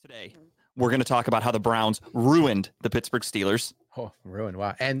Today, we're going to talk about how the Browns ruined the Pittsburgh Steelers. Oh, ruined.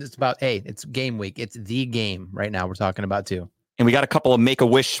 Wow. And it's game week. It's the game right now we're talking about too. And we got a couple of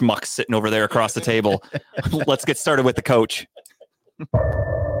Make-A-Wish schmucks sitting over there across the table. Let's get started with the coach.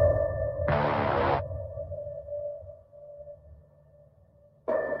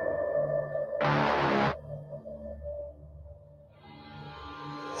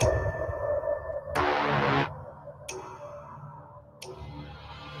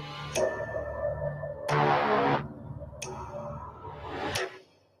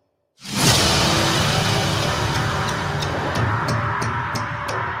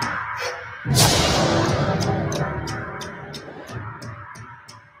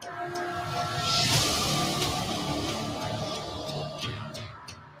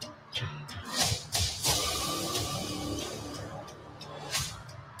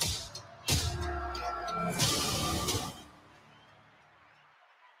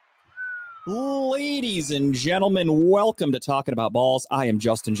 Ladies and gentlemen, welcome to Talking About Balls. I am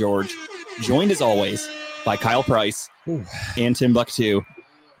Justin George, joined as always by Kyle Price and Tim Buck2.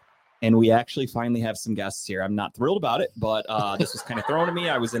 And we actually finally have some guests here. I'm not thrilled about it, but this was kind of thrown at me.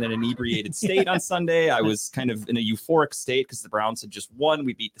 I was in an inebriated state on Sunday. I was kind of in a euphoric state because the Browns had just won.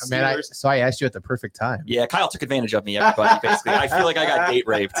 We beat the Steelers. So I asked you at the perfect time. Yeah, Kyle took advantage of me, everybody, basically. I feel like I got date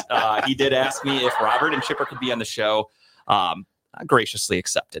raped. He did ask me if Robert and Chipper could be on the show. I graciously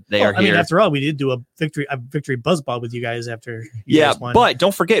accepted. They are here. I mean, after all, we did do a victory buzzball with you guys after. Yeah, but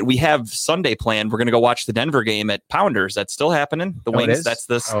don't forget, we have Sunday planned. We're going to go watch the Denver game at Pounders. That's still happening. The Wings. That's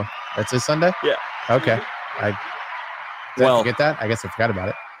this. Oh, that's this Sunday. Yeah. Okay. I forget that. I guess I forgot about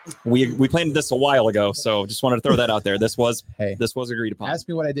it. We planned this a while ago, so just wanted to throw that out there. This was agreed upon. Ask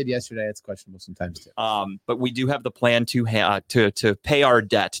me what I did yesterday. It's questionable sometimes too. But we do have the plan to pay our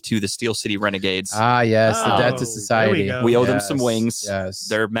debt to the Steel City Renegades. Yes, the debt to society. We owe them some wings. Yes,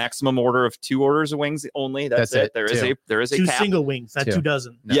 their maximum order of 2 orders of wings only. That's it. There is a two cap. single wings, not 2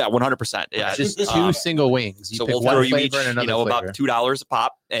 dozen. No. Yeah, 100%. Yeah, just 2 single wings. So we'll throw you each, about $2 a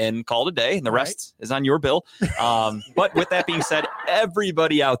pop and call it a day, and the rest is on your bill. But with that being said,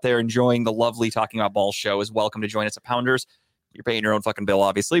 everybody out there enjoying the lovely Talking About Balls show is welcome to join us at Pounders. You're paying your own fucking bill,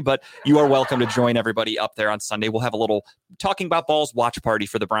 obviously, but you are welcome to join everybody up there on Sunday. We'll have a little Talking About Balls watch party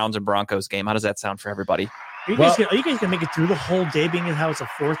for the Browns and Broncos game. How does that sound for everybody? Are you guys gonna make it through the whole day, being in how it's a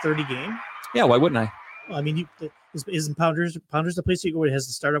 4:30 game? Yeah, why wouldn't I? Well, I mean, isn't Pounders the place you go where it has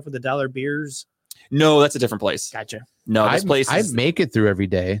to start off with the $1 beers? No, that's a different place. Gotcha. No, this place I make it through every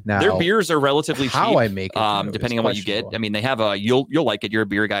day now. Their beers are relatively cheap. How I make it, depending on what you get. I mean, they have you'll like it. You're a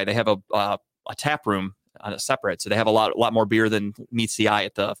beer guy. They have a tap room on a separate, so they have a lot more beer than meets the eye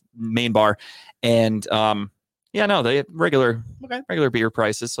at the main bar. And they have regular beer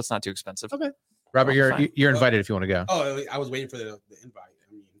prices, so it's not too expensive. Okay, Robert, you're invited if you want to go. Oh, I was waiting for the invite.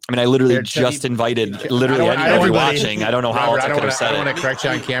 I mean, I literally just invited anybody watching. I don't know how else I could have said it. I don't want to correct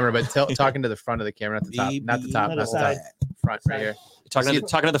you on camera, but talking to the front of the camera, not the top, front right here. Talking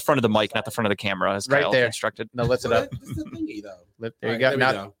to the front of the mic, not the front of the camera, as right Kyle there. Instructed. No, lift it up. It's the thingy, though. There you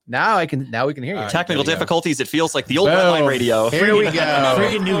go. Now we can hear you. Technical difficulties. It feels like the old line radio. Here we go.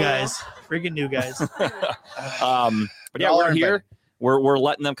 Friggin' new guys. But yeah, we're here. We're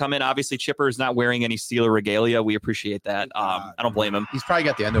letting them come in. Obviously, Chipper is not wearing any Steeler regalia. We appreciate that. I don't blame him. He's probably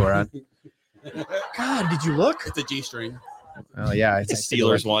got the underwear on. God, did you look? It's a G-string. Oh yeah, it's a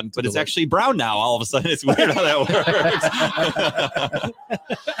Steelers one, but it's actually brown now. All of a sudden, it's weird how that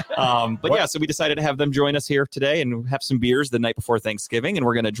works. But yeah, so we decided to have them join us here today and have some beers the night before Thanksgiving, and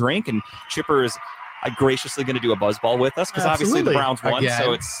we're going to drink. And Chipper is graciously going to do a buzzball with us because obviously the Browns won. Again.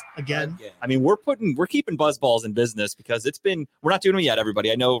 So it's again. I mean, we're keeping buzzballs in business because we're not doing them yet.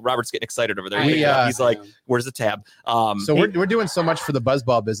 Everybody, I know Robert's getting excited over there. He's like, "Where's the tab?" So we're doing so much for the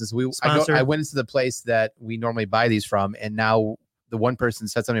buzzball business. I went into the place that we normally buy these from, and now the one person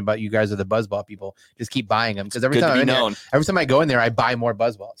said something about you guys are the buzzball people. Just keep buying them because every time I go in there, I buy more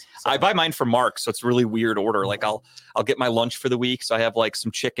buzzballs. So. I buy mine from Mark, so it's really weird order. Like I'll get my lunch for the week, so I have like some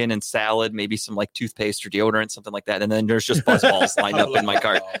chicken and salad, maybe some like toothpaste or deodorant, something like that, and then there's just buzzballs lined up in my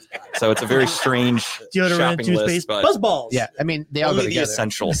cart. So it's a very strange deodorant, toothpaste, but buzzballs. Yeah, I mean they all go together. The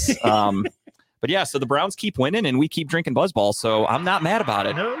essentials. But yeah, so the Browns keep winning, and we keep drinking buzzballs. So I'm not mad about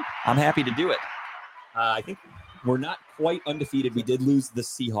it. No. I'm happy to do it. I think we're not quite undefeated. We did lose the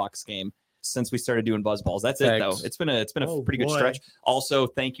Seahawks game since we started doing buzzballs. That's it, though. It's been a pretty good stretch. Also,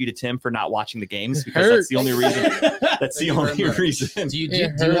 thank you to Tim for not watching the games because that's the only reason. That's the only reason. Do you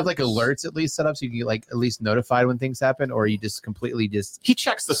have like alerts at least set up so you can get like at least notified when things happen, or are you just completely he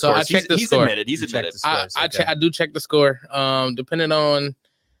checks the scores. He's admitted. I do check the score. Depending on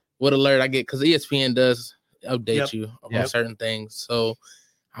what alert I get, because ESPN does update you about certain things. So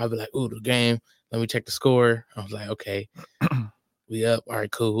I'll be like, ooh, the game. Let me check the score. I was like, okay, we up. All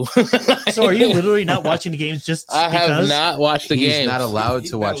right, cool. So are you literally not watching the games just I because? have not watched the game. He's not allowed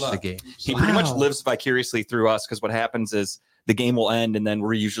to watch the game. He pretty much lives vicariously through us because what happens is the game will end and then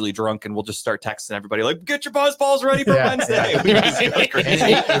we're usually drunk and we'll just start texting everybody like, get your buzz balls ready for Wednesday. And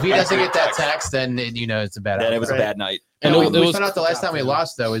if he doesn't get that text, then it's a bad night. Then it was a bad night. And we found out the last time we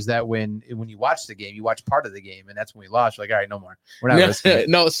lost, though, is that when you watch the game, you watch part of the game, and that's when we lost. We're like, all right, no more. We're not risking it.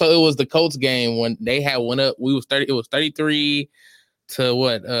 No, so it was the Colts game when they had went up. It was 33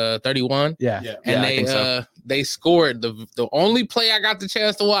 to 31. Yeah. And they scored the only play I got the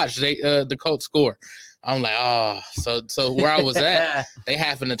chance to watch. The Colts score. I'm like, so where I was at, they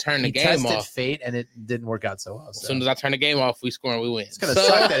happened to turn the game off. Fate, and it didn't work out so well. As soon as I turn the game off, we score and we win. It's gonna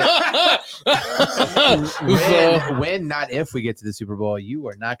suck that when, not if we get to the Super Bowl, you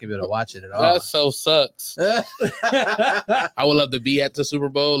are not gonna be able to watch it at all. That so sucks. I would love to be at the Super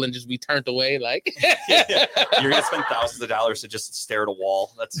Bowl and just be turned away. Like you're gonna spend thousands of dollars to just stare at a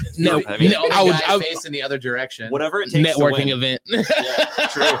wall. That's I was facing the other direction. Whatever it takes. Networking event. Yeah,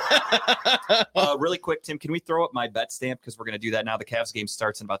 true. Really quick, Tim, can we throw up my bet stamp because we're going to do that now? The Cavs game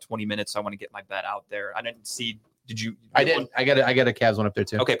starts in about 20 minutes, so I want to get my bet out there. I didn't see. Did you? I did. I got a Cavs one up there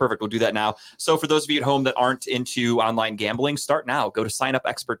too. Okay, perfect. We'll do that now. So for those of you at home that aren't into online gambling, start now. Go to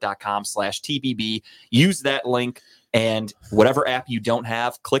signupexpert.com/TBB. Use that link and whatever app you don't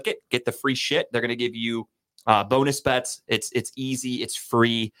have, click it. Get the free shit. They're going to give you bonus bets. It's easy. It's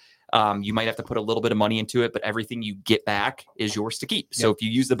free. You might have to put a little bit of money into it, but everything you get back is yours to keep. So if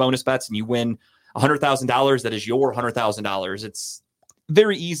you use the bonus bets and you win $100,000, that is your $100,000. It's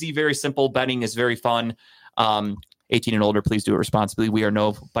very easy, very simple. Betting is very fun. 18 and older, please do it responsibly. We are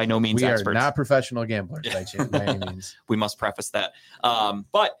by no means experts. We are not professional gamblers by any means. We must preface that.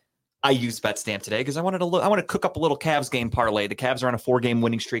 But I used BetStamp today because I want to cook up a little Cavs game parlay. The Cavs are on a 4-game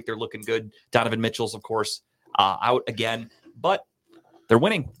winning streak. They're looking good. Donovan Mitchell's, of course, out again, but they're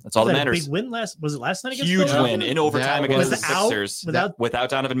winning. That's all that matters. Big win last night against huge win in overtime against the Sixers. Without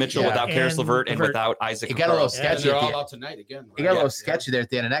Donovan Mitchell, without Karis LeVert, and without Isaac. It got a little sketchy. They're all out tonight again. Right? It got a little sketchy there at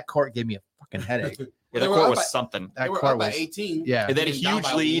the end, and that court gave me a fucking headache. Yeah, that court was something. They were up by 18. Yeah, and then a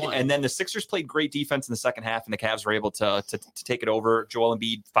huge lead, and then the Sixers played great defense in the second half, and the Cavs were able to take it over. Joel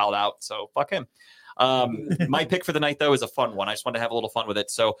Embiid fouled out, so fuck him. My pick for the night, though, is a fun one. I just wanted to have a little fun with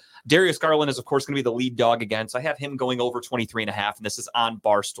it. So Darius Garland is, of course, going to be the lead dog again. So I have him going over 23.5, and this is on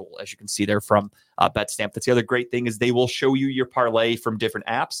Barstool, as you can see there from BetStamp. That's the other great thing is they will show you your parlay from different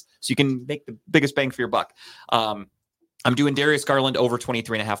apps, so you can make the biggest bang for your buck. I'm doing Darius Garland over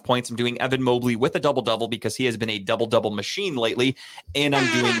 23.5 points. I'm doing Evan Mobley with a double-double because he has been a double-double machine lately. And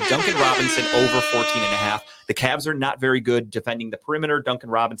I'm doing Duncan Robinson over 14.5. The Cavs are not very good defending the perimeter.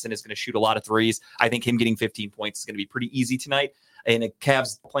 Duncan Robinson is going to shoot a lot of threes. I think him getting 15 points is going to be pretty easy tonight. And the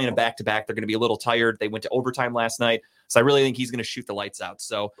Cavs playing a back-to-back, they're going to be a little tired. They went to overtime last night. So I really think he's going to shoot the lights out.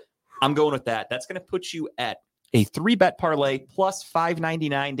 So I'm going with that. That's going to put you at a 3-bet parlay plus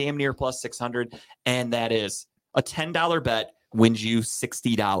 599, damn near plus 600. And that is a $10 bet wins you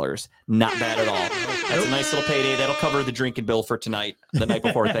 $60. Not bad at all. That's a nice little payday. That'll cover the drinking bill for tonight, the night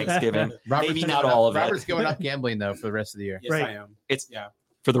before Thanksgiving. Maybe not all of it. Robert's going up gambling, though, for the rest of the year. Yes, I am. It's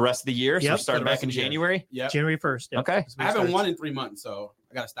for the rest of the year. Yep. So we're starting back in January. Yeah, January 1st. Yep. Okay. I haven't won in 3 months, so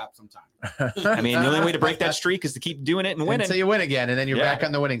I got to stop sometime. I mean, the only way to break that streak is to keep doing it and winning. Until you win again, and then you're back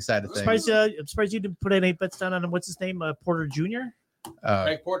on the winning side of things. I'm surprised you didn't put any bets down on what's his name, Porter Jr.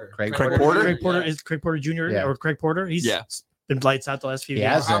 Craig Porter. Craig Porter. Craig Porter is Craig Porter Jr. Or Craig Porter. He's been lights out the last few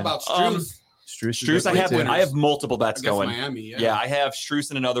years. How about Strus? Strus, I have multiple bets going. Miami, I have Strus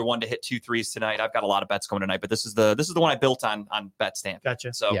and another one to hit 2 threes tonight. I've got a lot of bets going tonight, but this is the one I built on BetStamp.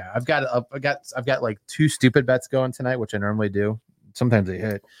 Gotcha. So yeah, I've got like 2 stupid bets going tonight, which I normally do. Sometimes they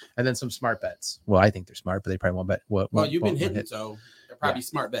hit, and then some smart bets. Well, I think they're smart, but they probably won't bet. Well, you've been hitting, so they're probably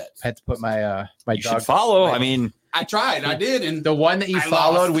smart bets. I had to put my my you dog. Should follow. I mean, I tried. I did, and the one that you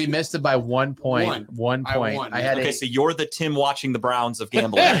followed, lost. we missed it by 1 point. 1 point. won, I had okay, so you're the Tim watching the Browns of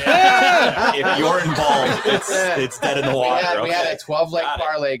gambling. Yeah. If you're involved, it's dead in the water. We had a 12-leg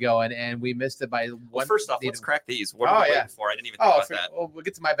parlay going, and we missed it by 1. Well, first off, let's crack these. What are we waiting for? I didn't even think about that. Well, we'll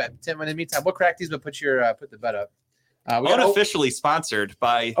get to my bet, Tim. In the meantime, we'll crack these, but put the bet up. Unofficially sponsored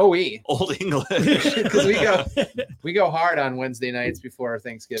by OE Old English because we go hard on Wednesday nights before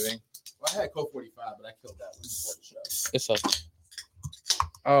Thanksgiving. Well, I had Coke 45, but I killed that one before the show. It's up.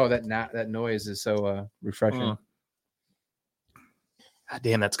 Oh, that noise is so refreshing. God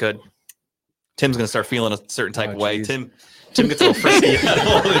damn, that's good. Tim's gonna start feeling a certain type of way. Tim gets a little frisky.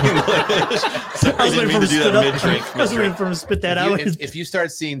 I was waiting for him to spit that out. If you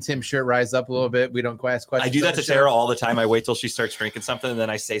start seeing Tim's shirt rise up a little bit, we don't ask questions. I do that to Tara all the time. I wait till she starts drinking something, and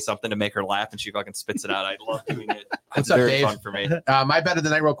then I say something to make her laugh, and she fucking spits it out. I love doing it. It's very fun for me. My bet of the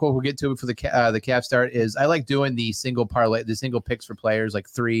night, real quick, we'll get to it for the calf start, is I like doing the single parlay, the single picks for players, like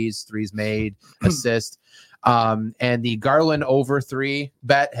threes made, assist. And the Garland over 3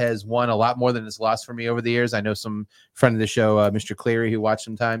 bet has won a lot more than it's lost for me over the years. I know some friend of the show, Mr. Cleary, who watched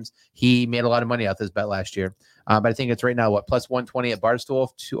sometimes. He made a lot of money off this bet last year. But I think it's right now, plus 120 at Barstool,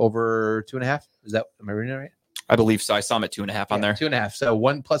 over 2.5. Is that, am I reading it right? I believe so. I saw him at 2.5 on there. 2.5. So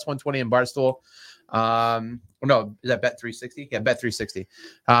plus 120 in Barstool. No, is that bet 360? Yeah, bet 360.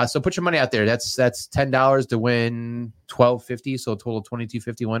 So put your money out there. That's $10 to win $12.50. So a total of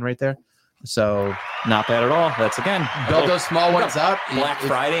 $22.51 right there. So not bad at all. That's again, build those small ones up. Black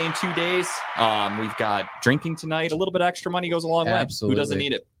Friday in 2 days. We've got drinking tonight. A little bit extra money goes a long way. Absolutely. Who doesn't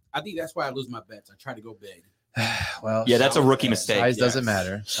need it? I think that's why I lose my bets. I try to go big. Well, yeah, that's a rookie mistake. Size doesn't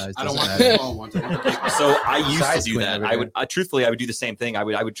matter. I don't want the small ones. So I used to do that. I would truthfully, I would do the same thing.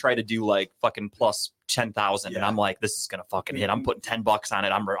 I would try to do like fucking plus 10,000, and I'm like, this is gonna fucking hit. I'm putting $10 on it.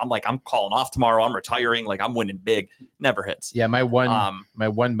 I'm like, I'm calling off tomorrow. I'm retiring. Like, I'm winning big. Never hits. Yeah, my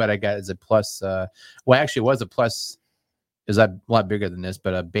one bet I got is a plus. Actually, it was a plus. Is a lot bigger than this,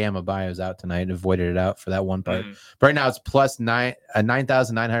 but Bama Bio is out tonight. Avoided it out for that one part. But right now it's plus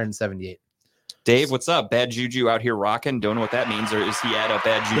 9,978. Dave, what's up? Bad Juju out here rocking. Don't know what that means. Or is he at a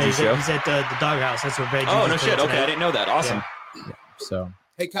Bad Juju show? He's at the doghouse. That's where Bad Juju. Oh, no shit. Okay, I didn't know that. Awesome. Yeah. So,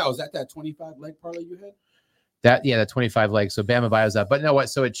 hey, Kyle, is that 25 leg parlay you had? That 25 legs. So Bama Bio's up, but you know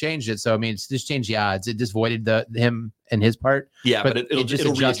what? So it changed it. So I mean, it's just changed the odds. It just voided him and his part. Yeah, but it'll just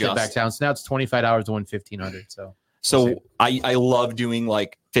adjust it back down. So now it's $25 to win 1,500. So I love doing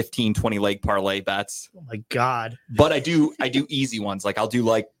like 15, 20 leg parlay bets. Oh my God. But I do easy ones. Like I'll do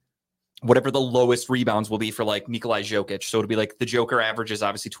like whatever the lowest rebounds will be for like Nikolai Jokic. So it'll be like the Joker averages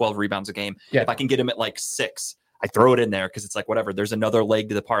obviously 12 rebounds a game. Yeah. If I can get him at like 6, I throw it in there because it's like whatever. There's another leg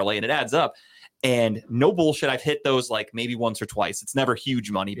to the parlay and it adds up. And no bullshit, I've hit those like maybe once or twice. It's never huge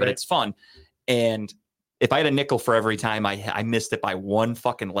money, but it's fun. And if I had a nickel for every time I missed it by one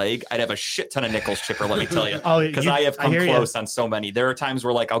fucking leg, I'd have a shit ton of nickels, Chipper, let me tell you. Because I have come close on so many. There are times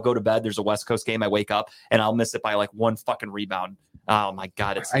where like I'll go to bed, there's a West Coast game, I wake up, and I'll miss it by like one fucking rebound. Oh my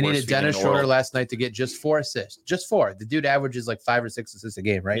God, it's I needed Dennis Schroeder last night to get just 4 assists. Just 4. The dude averages like 5 or 6 assists a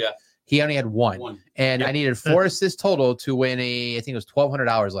game, right? Yeah. He only had 1. And I needed 4 assists total to win I think it was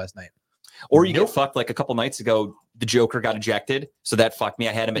 $1,200 last night. Or you get fucked like a couple nights ago. The Joker got ejected, so that fucked me.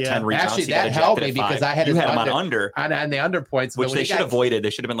 I had him at 10 rebounds. Actually, that helped me because I had him on under on the under points, which they should have avoided. They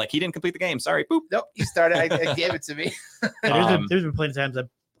should have been like, he didn't complete the game. Sorry, boop. Nope, he started. I gave it to me. There's been plenty of times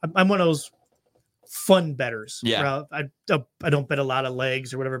I'm one of those fun bettors. Yeah, I don't bet a lot of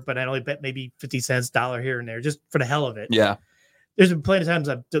legs or whatever, but I only bet maybe 50 cents, $1 here and there, just for the hell of it. Yeah, there's been plenty of times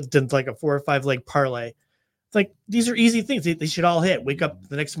I've done like a 4 or 5 leg parlay. Like these are easy things. They should all hit. Wake up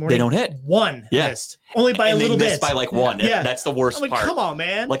the next morning. They don't hit. One missed. Only by a little bit. By like one. Yeah. That's the worst part. Come on,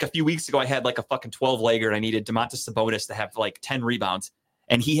 man. Like a few weeks ago, I had like a fucking 12-legger and I needed Domantas Sabonis to have like 10 rebounds.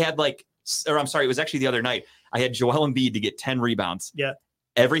 And he had like, or I'm sorry, it was actually the other night. I had Joel Embiid to get 10 rebounds. Yeah.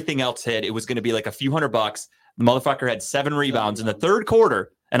 Everything else hit. It was going to be like a few $100. The motherfucker had 7 rebounds in the third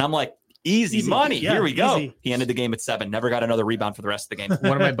quarter. And I'm like, Easy money. Yeah, here we go. Easy. He ended the game at 7. Never got another rebound for the rest of the game.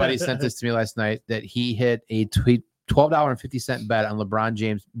 One of my buddies sent this to me last night that he hit a $12.50 bet on LeBron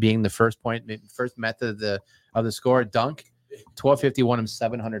James being the first method of the score dunk. $12.50 won him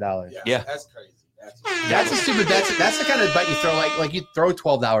 $700. Yeah, that's crazy. That's a stupid. That's the kind of bet you throw like you throw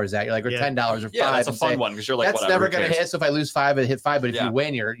 $12 at you like or $10 or $5. That's a fun one because you're like that's never gonna hit. So if I lose 5, I hit 5. But if you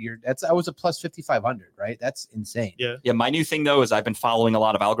win, you're I was a plus 5,500. Right? That's insane. Yeah. My new thing though is I've been following a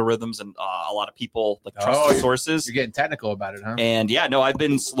lot of algorithms and a lot of people like trusted sources. You're getting technical about it, huh? And I've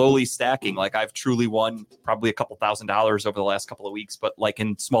been slowly stacking. Like I've truly won probably a couple $1,000s over the last couple of weeks, but like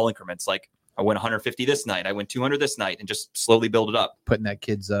in small increments. Like I win 150 this night. I win 200 this night, and just slowly build it up. Putting that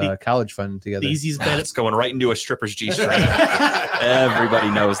kid's college fund together. The easiest bet. It's going right into a stripper's G-string.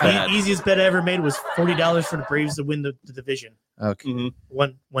 Everybody knows that. The easiest bet I ever made was $40 for the Braves to win the division. Okay. Mm-hmm.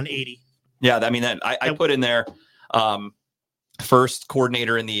 180. Yeah, I mean I put in there. First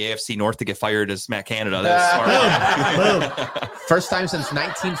coordinator in the AFC North to get fired is Matt Canada. That was smart. First time since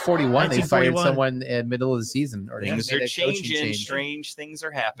 1941 they fired someone in the middle of the season. Or things are changing. Strange things are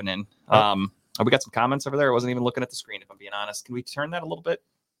happening. We got some comments over there. I wasn't even looking at the screen, if I'm being honest. Can we turn that a little bit,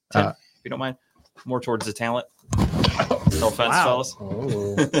 Tim, if you don't mind? More towards the talent. No offense, fellas.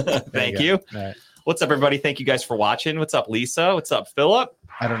 Oh. Thank you. Right. What's up, everybody? Thank you guys for watching. What's up, Lisa? What's up, Philip?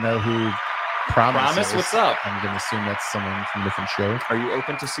 I don't know who Promise. What's up? I'm going to assume that's someone from a different show. Are you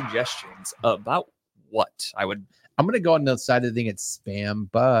open to suggestions about what? I'm going to go on the side of the thing. It's spam,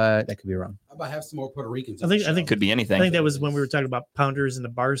 but that could be wrong. How about have some more Puerto Ricans? I think could be anything. I think that was when we were talking about pounders and the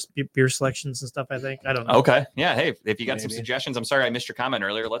bars, beer selections and stuff. I don't know. Okay. Yeah. Hey, if you got some suggestions, I'm sorry I missed your comment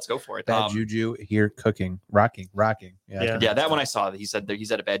earlier. Let's go for it. Bad Juju here cooking, rocking. Yeah. That one I saw. He's at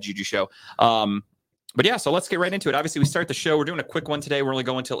a Bad Juju show. But yeah, so let's get right into it. Obviously, we start the show. We're doing a quick one today. We're only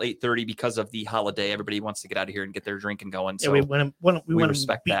going until 8:30 because of the holiday. Everybody wants to get out of here and get their drinking going. So we want to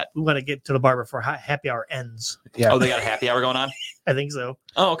respect that. We want to get to the bar before happy hour ends. Yeah. Oh, they got a happy hour going on? I think so.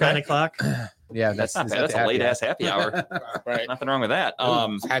 Oh, okay. 9:00. Yeah, that's not bad. That's a late ass happy hour. Right. Nothing wrong with that.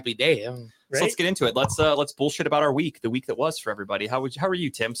 Happy day. Right? So let's get into it. Let's bullshit about our week, the week that was for everybody. How are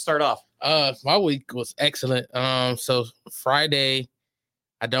you, Tim? Start off. My week was excellent. So Friday,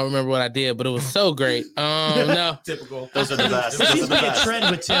 I don't remember what I did, but it was so great. No, typical. Those are the best. There seems to be a trend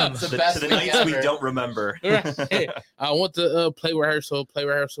with Tim. To the nights we don't remember. Right. I went to play rehearsal. Play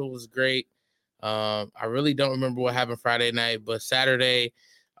rehearsal was great. I really don't remember what happened Friday night, but Saturday,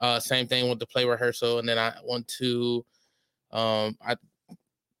 same thing. Went to play rehearsal, and then I went to I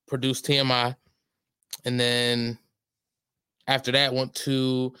produced TMI, and then after that went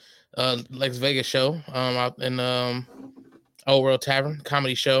to Las Vegas show out in Old World Tavern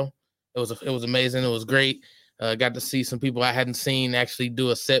comedy show. It was amazing. It was great. Got to see some people I hadn't seen actually do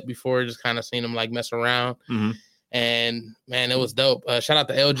a set before. Just kind of seen them like mess around. Mm-hmm. And man, it was dope. Shout out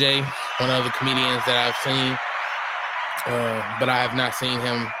to LJ, one of the comedians that I've seen, but I have not seen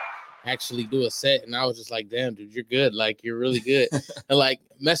him actually do a set. And I was just like, damn, dude, you're good. Like, you're really good. And like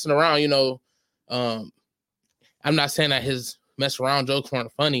messing around, I'm not saying that his mess around jokes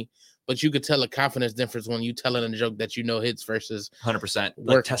weren't funny, but you could tell a confidence difference when you telling a joke that hits versus 100%.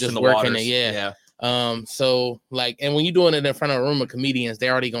 Work, testing just the working waters. it. Yeah. So like, and when you're doing it in front of a room of comedians, they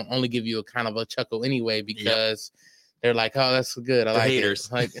already gonna only give you a kind of a chuckle anyway, because they're like, oh, that's good. I like haters.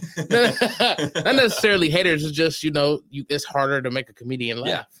 It. Like, not necessarily haters. It's just, it's harder to make a comedian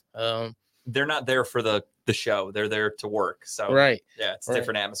laugh. Yeah. They're not there for the show. They're there to work. So right. Yeah, it's a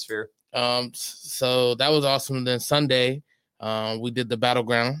different atmosphere. So that was awesome. Then Sunday, we did the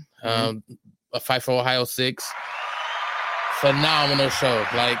Battleground, a fight for Ohio 6. Phenomenal show.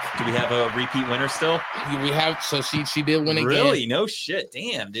 Like, do we have a repeat winner still? We have. So she did win again. Really? No shit.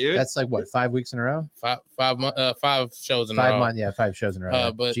 Damn, dude. That's like what, 5 weeks in a row? 5 shows in a row. 5 months. Yeah, 5 shows in a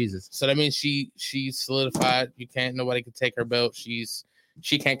row. But Jesus. So that means she solidified. Nobody can take her belt. She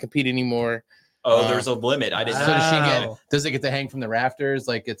can't compete anymore. Oh, there's a limit. I didn't know. So does she get? Does it get to hang from the rafters?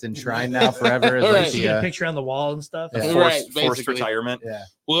 Like it's enshrined now forever? Right. She get a picture on the wall and stuff. Yeah. Forced retirement. Yeah.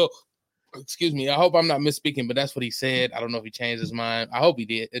 Well, excuse me. I hope I'm not misspeaking, but that's what he said. I don't know if he changed his mind. I hope he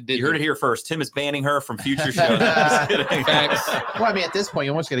did. You heard it here first. Tim is banning her from future shows. Facts. Well, I mean, at this point,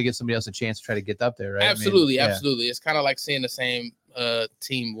 you almost got to give somebody else a chance to try to get up there, right? Absolutely, I mean, absolutely. It's kind of like seeing the same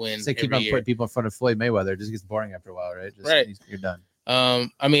team win. It's like keep on putting people in front of Floyd Mayweather. It just gets boring after a while, right? Right. You're done.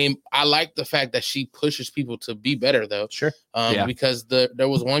 I mean, I like the fact that she pushes people to be better, though. Sure. Because there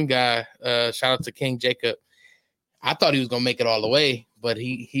was one guy, shout out to King Jacob. I thought he was gonna make it all the way, but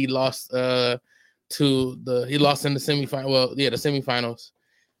he lost he lost in the semifinal. Well, yeah, the semifinals.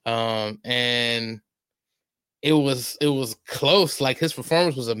 And it was close. Like, his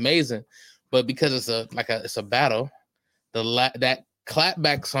performance was amazing, but because it's a battle, that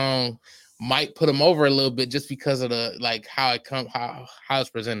clapback song might put him over a little bit just because of the how it's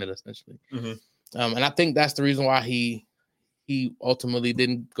presented, essentially. Mm-hmm. And I think that's the reason why he ultimately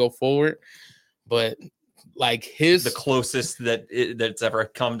didn't go forward. But the closest that's ever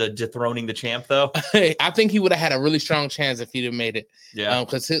come to dethroning the champ, though. I think he would have had a really strong chance if he'd have made it. Yeah,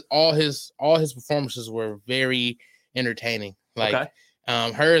 because all his performances were very entertaining.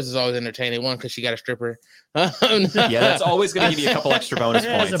 Hers is always entertaining. One, because she got a stripper. Yeah, that's always going to give you a couple extra bonus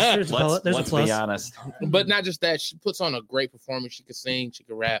points. Let's be honest. But not just that, she puts on a great performance. She could sing, she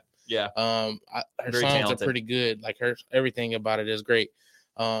could rap. Yeah. Her Very songs talented. are pretty good. Like, everything about it is great.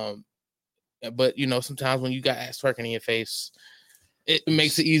 But sometimes when you got ass twerking in your face, it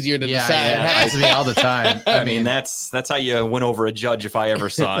makes it easier to decide. Yeah, it happens to me all the time. I mean, that's how you win over a judge if I ever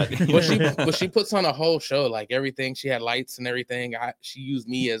saw it. But she puts on a whole show, like everything. She had lights and everything. She used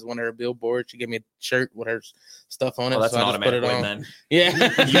me as one of her billboards. She gave me a shirt with her stuff on it. That's so an I just put it automatic on. win then.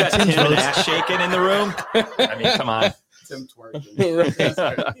 Yeah. You got Tim ass shaking in the room? I mean, come on. Tim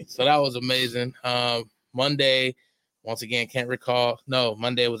twerking. Right. So that was amazing. Monday, once again, can't recall. No,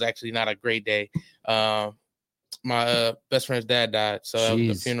 Monday was actually not a great day. My best friend's dad died, so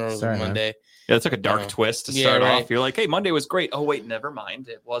the funeral was Monday. Man. Yeah, it took a dark twist to start right. off. You're like, hey, Monday was great. Oh, wait, never mind.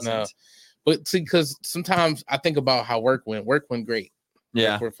 It wasn't. No. But see, because sometimes I think about how work went. Work went great.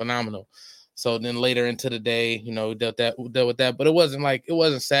 Yeah. Work went phenomenal. So then later into the day, we dealt with that, but it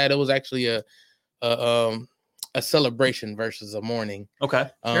wasn't sad. It was actually a celebration versus a mourning. Okay.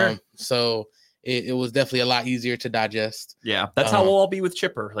 Sure. So it was definitely a lot easier to digest. Yeah, that's how we'll all be with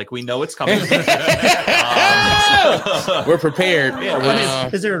Chipper. Like, we know it's coming. We're prepared. Yeah.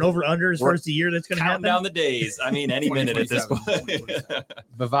 Is there an over/under as far as the year that's going to happen? Down the days. I mean, any minute at this point.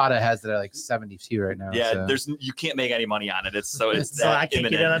 Bovada has it at like 72 right now. Yeah, so. You can't make any money on it. It's so I can't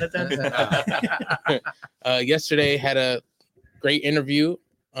imminent. get in on it then. Yesterday had a great interview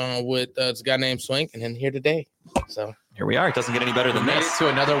with this guy named Swink, and then here today. So here we are. It doesn't get any better than this. Made it to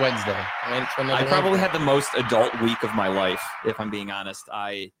another Wednesday. I probably had the most adult week of my life, if I'm being honest.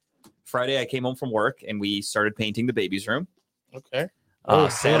 Friday I came home from work and we started painting the baby's room. Okay.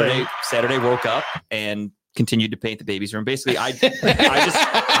 Saturday woke up and continued to paint the baby's room. Basically, I did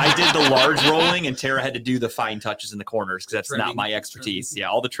the large rolling, and Tara had to do the fine touches in the corners because that's not my expertise. Yeah,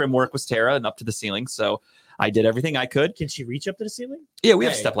 all the trim work was Tara and up to the ceiling. So I did everything I could. Can she reach up to the ceiling? Yeah, we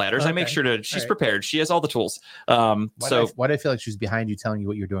have step ladders. Okay. I make sure she's prepared. She has all the tools. Why do I feel like she's behind you telling you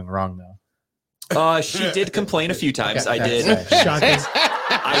what you're doing wrong, though? She did complain a few times. Okay, I did. Shocking.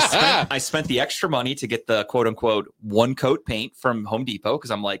 I spent the extra money to get the quote unquote one coat paint from Home Depot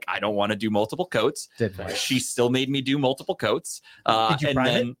because I'm like, I don't want to do multiple coats. She still made me do multiple coats. Did you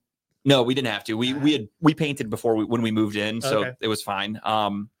prime it? No, we didn't have to. We painted before when we moved in, so it was fine.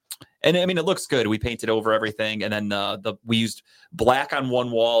 And I mean, it looks good. We painted over everything, and then we used black on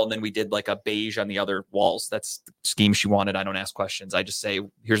one wall, and then we did like a beige on the other walls. That's the scheme she wanted. I don't ask questions. I just say,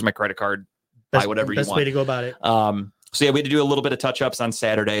 "Here's my credit card. Buy whatever you want." Best way to go about it. So yeah, we had to do a little bit of touch-ups on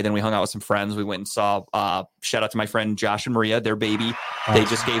Saturday. Then we hung out with some friends. We went and saw. Shout out to my friend Josh and Maria, their baby. They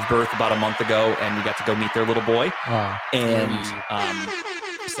just gave birth about a month ago, and we got to go meet their little boy. And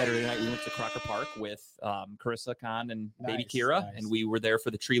Saturday night we went to Crocker Park with Carissa Khan and baby Kira, and we were there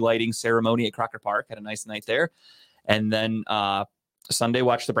for the tree lighting ceremony at Crocker Park. Had a nice night there, and then Sunday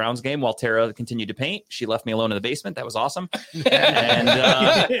watched the Browns game while Tara continued to paint. She left me alone in the basement. That was awesome. And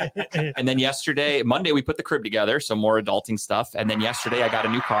then Monday we put the crib together, so more adulting stuff. And then yesterday I got a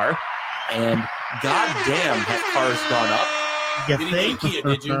new car, and goddamn, have cars gone up.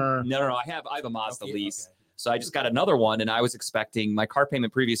 Did you? No. I have a Mazda lease. Okay. So I just got another one, and I was expecting my car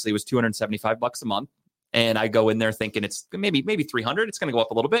payment previously was $275 a month, and I go in there thinking it's maybe $300. It's going to go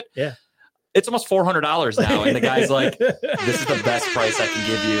up a little bit. Yeah, it's almost $400 now, and the guy's like, "This is the best price I can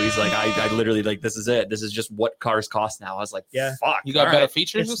give you." He's like, "I literally like this is it. This is just what cars cost now." I was like, "Yeah, fuck." You got better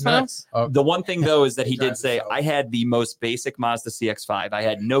features this time. The one thing though is that he did say I had the most basic Mazda CX-5. I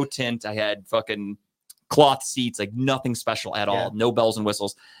had no tint. I had fucking cloth seats, like nothing special at all, no bells and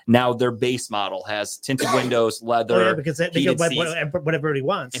whistles. Now their base model has tinted windows, leather, because they get what everybody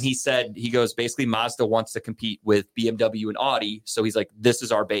wants. And he goes, basically Mazda wants to compete with BMW and Audi, so he's like, this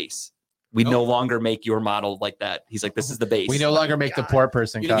is our base. We no longer make your model like that. He's like, this is the base. We no longer make the poor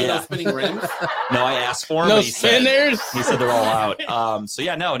person car. No spinning rims? No, I asked for him. No spinners. He said they're all out. So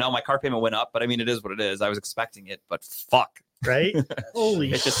yeah, no, my car payment went up, but I mean, it is what it is. I was expecting it, but fuck. Right?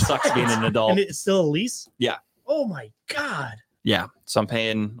 Holy it just sucks being an adult. And it's still a lease? Yeah. Oh my God. Yeah. So I'm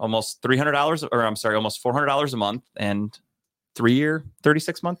paying almost $300, or I'm sorry, almost $400 a month, and 3-year,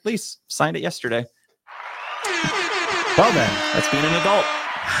 36-month lease. Signed it yesterday. Well then, that's being an adult.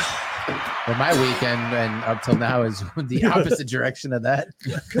 Well, my weekend and up till now is the opposite direction of that.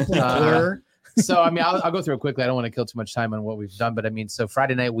 So, I mean, I'll go through it quickly. I don't want to kill too much time on what we've done, but I mean, so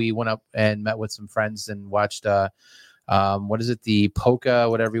Friday night we went up and met with some friends and watched, what is it? The polka,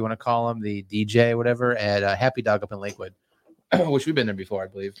 whatever you want to call them, the DJ, whatever, at Happy Dog up in Lakewood, which we've been there before, I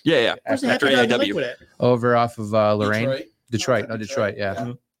believe. Yeah. Where's Happy Dog in Lakewood at? Over off of Lorraine. Detroit. Yeah.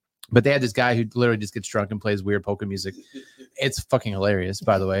 Mm-hmm. But they had this guy who literally just gets drunk and plays weird polka music. It's fucking hilarious,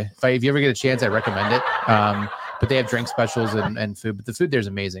 by the way. If you ever get a chance, I recommend it. But they have drink specials and food. But the food there is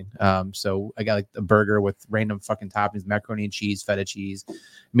amazing. So I got like a burger with random fucking toppings, macaroni and cheese, feta cheese. I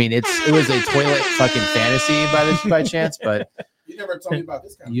mean, it was a toilet fucking fantasy by chance, but. You never told me about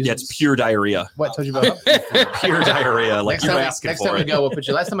this kind of it's pure diarrhea. What told you about pure diarrhea? Like you're asking next for time it. we go, we'll put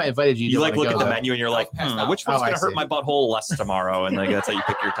you. Last time I invited you, you like look at the menu and you're like, which one's going to hurt my butthole less tomorrow? And like that's how you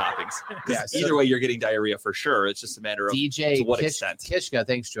pick your toppings. Yeah, either way, you're getting diarrhea for sure. It's just a matter of DJ to what extent. Kishka,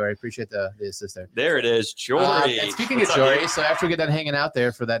 thanks, Jory. I appreciate the assist there. There it is, Jory. And speaking of Jory, so after we get done hanging out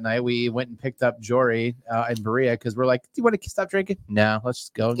there for that night, we went and picked up Jory and Berea because we're like, do you want to stop drinking? No, let's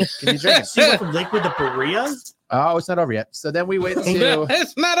just go and continue drinking. So you went from Lakewood to Berea? Oh, it's not over yet. So then we went to.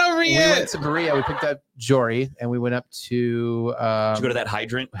 It's not over yet. We went to Berea. We picked up Jory, and we went up to. Did you go to that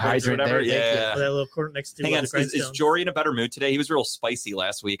hydrant? Hydrant, whatever. Yeah. That little corner next to. Hang on, is Jory in a better mood today? He was real spicy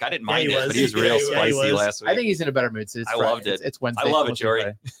last week. I didn't mind it, but he was real spicy last week. I think he's in a better mood. So I loved it. It's Wednesday. I love it,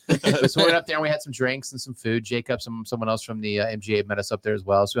 Jory. So we went up there and we had some drinks and some food. Jacob, someone else from the MGA met us up there as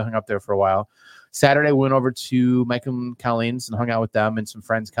well. So we hung up there for a while. Saturday, we went over to Mike and Colleen's and hung out with them and some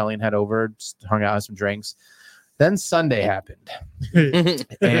friends Colleen had over, just hung out, had some drinks. Then Sunday happened.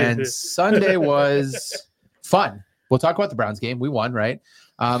 And Sunday was fun. We'll talk about the Browns game. We won, right?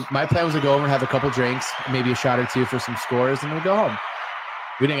 My plan was to go over and have a couple drinks, maybe a shot or two for some scores, and we'd go home.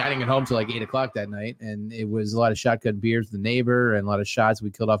 I didn't get home till like 8 o'clock that night, and it was a lot of shotgun beers with the neighbor and a lot of shots. We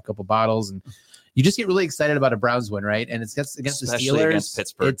killed off a couple bottles, and you just get really excited about a Browns win, right? And it's against Especially the Steelers. Against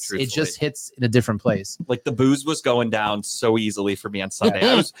Pittsburgh, it just hits in a different place. Like the booze was going down so easily for me on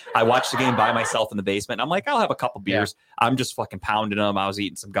Sunday. I watched the game by myself in the basement. And I'm like, I'll have a couple beers. Yeah. I'm just fucking pounding them. I was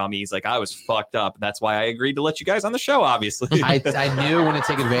eating some gummies. Like I was fucked up. That's why I agreed to let you guys on the show, obviously. I knew when to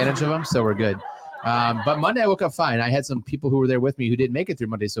take advantage of them, so we're good. But Monday I woke up fine. I had some people who were there with me who didn't make it through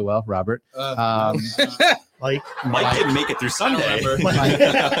Monday so well. Robert, Mike didn't make it through Sunday.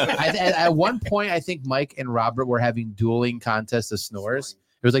 At one point, I think Mike and Robert were having dueling contests of snores.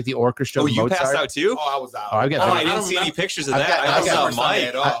 It was like the orchestra. Oh, you Mozart. passed out too? Oh, I was out. I didn't see any pictures of that. I saw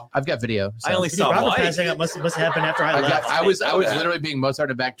Mike. I've got video. So. I only saw Robert Mike. passing out must have happened after I left. I was literally being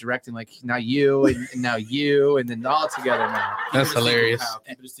Mozart in the back directing, like now you and now you and then all together now. That's hilarious.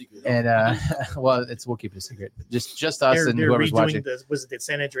 And well, we'll keep it a secret. Just us and whoever's watching. Was it the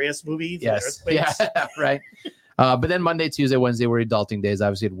San Andreas movie? Yes. Yeah. Right. But then Monday, Tuesday, Wednesday were adulting days.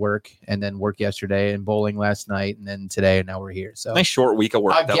 Obviously at work, and then work yesterday, and bowling last night, and then today, and now we're here. So nice short week of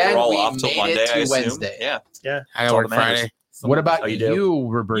work. Again, that we're all we off till Monday. I assume. Wednesday. Yeah. I gotta work Friday. What about you,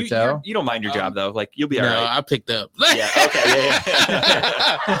 Roberto? You don't mind your job though. Like you'll be all right. No, I picked up. Yeah. Okay.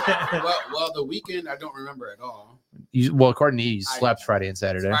 Yeah. well, the weekend I don't remember at all. According to you slept Friday and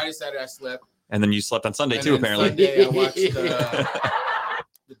Saturday. Friday, Saturday I slept. And then you slept on Sunday too, apparently. Sunday I watched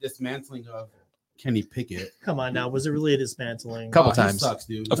the dismantling of Kenny Pickett. Come on now, was it really a dismantling? Couple times. He sucks,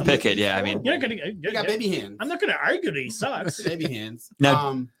 dude. Of Pickett, yeah. I mean, you're gonna. You got baby hands. I'm not gonna argue that he sucks. Baby hands.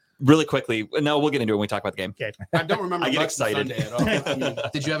 Now, really quickly. No, we'll get into it when we talk about the game. Okay. I don't remember. I get excited. Sunday at all. I mean,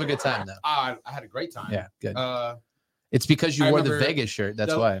 did you have a good time though? I had a great time. Yeah, good. It's because you wore the Vegas shirt.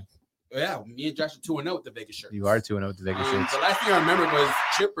 That's why. Yeah, me and Josh are 2-0 with the Vegas shirt. You are 2-0 with the Vegas shirts. The last thing I remember was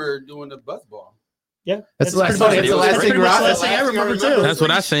Chipper doing the buzz ball. Yeah, that's the last thing I remember too. That's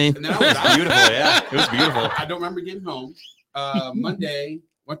what I seen. And then I was beautiful. Yeah, it was beautiful. I don't remember getting home. Monday,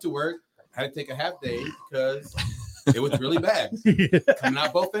 went to work. Had to take a half day because it was really bad coming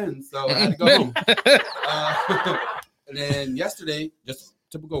out both ends. So I had to go home. And then yesterday, just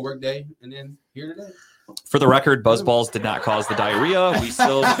typical work day, and then here today. For the record, Buzzballs did not cause the diarrhea. We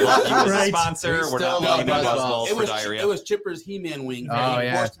still love you as a sponsor. We're not loving Buzzballs for diarrhea. It was Chipper's He-Man wings. Oh,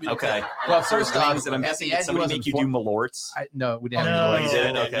 yeah. Okay. Well, first off, and I'm guessing did somebody make you do Malorts? No, we didn't. No, you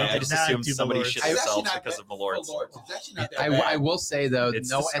didn't? Okay. I just assumed somebody shit themselves because of Malorts. It's actually not that bad. I will say, though,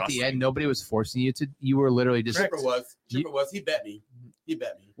 at the end, nobody was forcing you to. You were literally just. Chipper was. He bet me.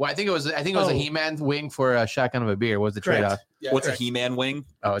 Well, I think it was a He-Man wing for a shotgun of a beer. Was the trade-off? Yeah, what's a He-Man wing?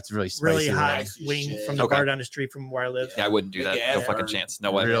 Oh, it's really spicy. Really high wing from the bar down the street from where I live. Yeah, I wouldn't do that. No fucking chance.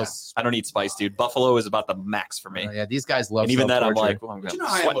 No way. I don't eat spice, dude. Buffalo is about the max for me. Yeah, these guys love. And even that, I'm like, well, I'm going to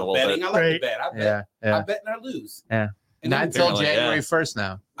sweat a little bit. I like to bet. I bet. Yeah. I bet and I lose. Yeah. Not until January 1st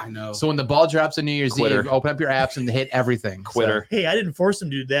now. I know. So when the ball drops on New Year's Eve, open up your apps and hit everything. Quitter. So. Hey, I didn't force him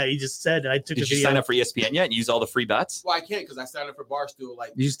to do that. He just said I took. Did you sign up for ESPN yet and use all the free bets? Well, I can't because I signed up for Barstool.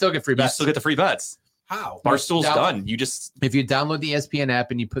 Like you still get free bets. You still get the free bets. How? Barstool's done. You just if you download the ESPN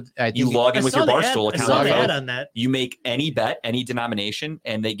app and you put you log in with your Barstool account. I saw the ad on that. You make any bet, any denomination,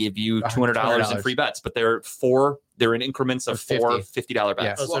 and they give you $200 in free bets. But they're in increments of $4 $50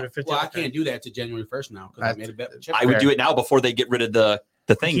 bets. Yeah. Well, I can't do that to January 1st now because I made a bet with Chipper. I would do it now before they get rid of the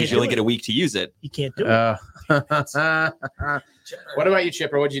thing because you only get a week to use it. You can't do it. What about you,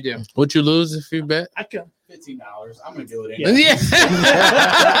 Chipper? What'd you do? Would you lose if you bet? I can. $15. I'm gonna do it. Anyway. Yeah.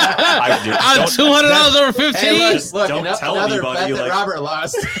 I'm $200 over 15. Hey, look, don't tell anybody. Bet that Robert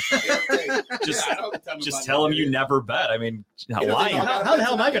lost. just tell him you never bet. I mean, lying. How the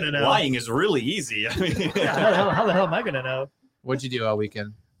hell am I gonna know? Lying is really easy. I mean, how the hell am I gonna know? What'd you do all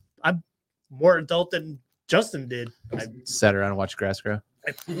weekend? I'm more adult than Justin did. I sat around and watched grass grow.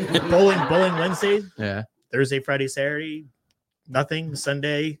 Bowling Wednesday. Yeah. Thursday, Friday, Saturday, nothing.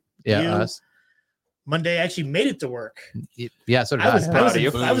 Sunday. Yeah. Us. Monday, I actually made it to work. Yeah, so did I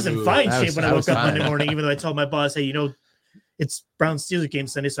was in fine shape when I woke up Monday morning, even though I told my boss, hey, it's Browns Steelers game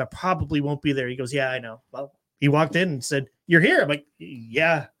Sunday, so I probably won't be there. He goes, yeah, I know. Well, he walked in and said, "You're here." I'm like,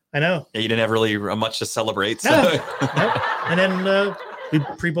 "Yeah, I know." Yeah, you didn't have really much to celebrate. So. No. And then we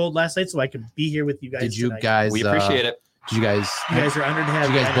pre-bowled last night, so I could be here with you guys. Did you tonight. guys? We appreciate it. Did you guys? You guys are honored to have.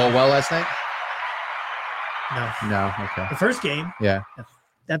 Did you guys bowl well last night? No. Okay. The first game. Yeah.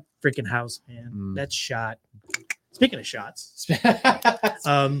 That freaking house, man. That shot. Speaking of shots,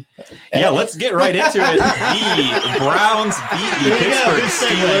 yeah, let's get right into it. The Browns beat the Pittsburgh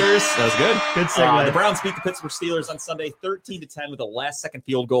Steelers. That was good. Good segue. The Browns beat the Pittsburgh Steelers on Sunday, 13-10, with a last-second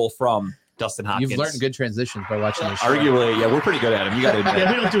field goal from Dustin Hopkins. You've learned good transitions by watching this show. Arguably, yeah, we're pretty good at them. You got to admit.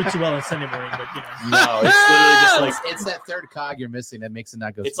 Yeah, we don't do it too well on Sunday morning, but you know. No, it's literally just like it's that third cog you're missing that makes it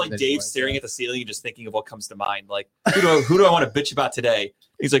not go. It's like Dave staring at the ceiling and just thinking of what comes to mind. Like, who do I want to bitch about today?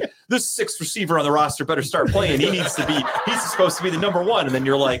 He's like, this sixth receiver on the roster better start playing. He's supposed to be the number one. And then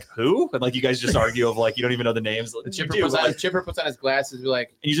you're like, who? And like, you guys just argue of like, you don't even know the names. Chipper puts on his glasses. We're like,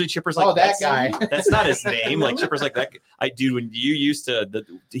 and usually Chipper's like, oh, that guy. That's not his name. Like Chipper's like that. Dude, when you used to,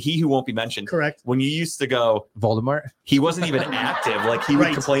 he who won't be mentioned. Correct. When you used to go Voldemort, he wasn't even active. Like he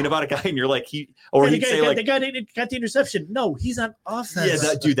would complain about a guy and you're like, he'd say like, the guy that got the interception. No, he's on offense.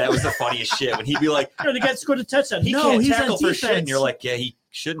 Yeah, that was the funniest shit. When he'd be like, no, the guy scored a touchdown. He's tackle for shit. And you're like, yeah, he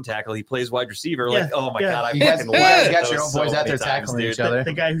shouldn't tackle. He plays wide receiver. Yeah, like, oh my god, you got your own boys out there tackling each other.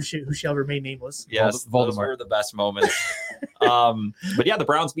 The guy who shall remain nameless. Yes, Voldemort. Those were the best moments. But yeah, the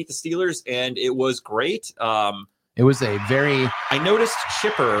Browns beat the Steelers, and it was great. It was a very. I noticed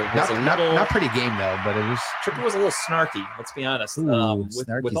Chipper was not pretty game though, but it was. Chipper was a little snarky. Let's be honest. Ooh,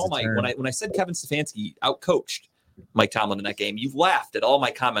 with all my when I said Kevin Stefanski outcoached Mike Tomlin in that game, you laughed at all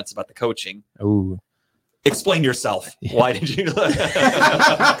my comments about the coaching. Ooh. Explain yourself. Yeah. Why did you?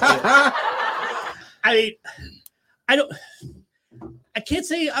 I can't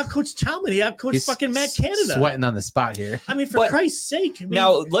say I've coached Tomlin. I've coached fucking Matt Canada. Sweating on the spot here. I mean, for Christ's sake.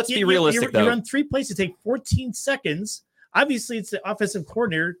 Now, let's be realistic, though. You run 3 plays to take 14 seconds. Obviously, it's the offensive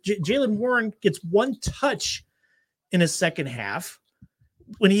coordinator. Jaylen Warren gets 1 touch in a second half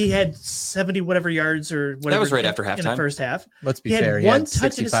when he had 70 whatever yards or whatever. That was right after halftime. In the first half. Let's be fair. He had 1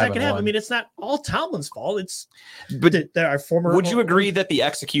 touch in the second half. I mean, it's not all Tomlin's fault. It's our former. Would you agree that the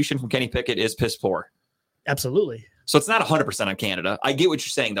execution from Kenny Pickett is piss poor? Absolutely. So it's not 100% on Canada. I get what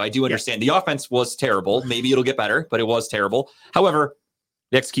you're saying, though. I do understand. The offense was terrible. Maybe it'll get better, but it was terrible. However,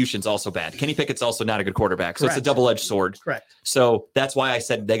 the execution's also bad. Kenny Pickett's also not a good quarterback. So It's a double-edged sword. Correct. So that's why I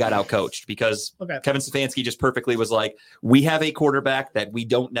said they got outcoached, because Kevin Stefanski just perfectly was like, we have a quarterback that we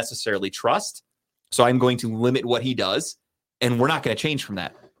don't necessarily trust, so I'm going to limit what he does, and we're not going to change from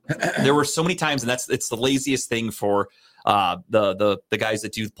that. There were so many times, and it's the laziest thing for the guys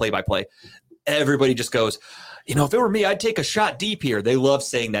that do play-by-play. Everybody just goes, if it were me, I'd take a shot deep here. They love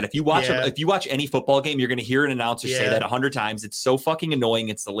saying that. If you watch any football game, you're going to hear an announcer say that 100 times. It's so fucking annoying.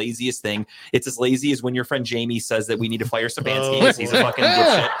 It's the laziest thing. It's as lazy as when your friend Jamie says that we need to fire Stefanski because he's a fucking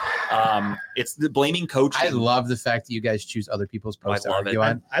dipshit. It's the blaming coaching. I love the fact that you guys choose other people's posts to argue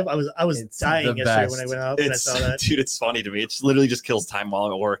on. I was dying yesterday when I went out and I saw that. Dude, it's funny to me. It literally just kills time while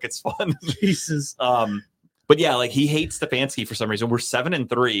I'm at work. It's fun. Jesus. But yeah, like he hates Stefanski for some reason. We're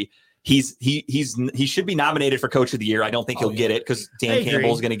 7-3. He should be nominated for Coach of the Year. I don't think he'll get it because Dan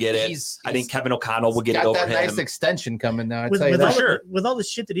Campbell's going to get it. I think Kevin O'Connell will get it over him. Nice extension coming now. With all the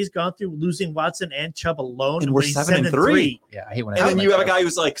shit that he's gone through, losing Watson and Chubb alone, and we're 7-3. Yeah, I hate when. And then you have a guy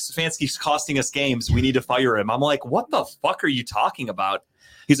who's like, Stefanski's costing us games. We need to fire him. I'm like, what the fuck are you talking about?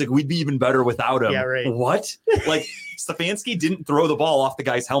 He's like, we'd be even better without him. Yeah, right. What? Like Stefanski didn't throw the ball off the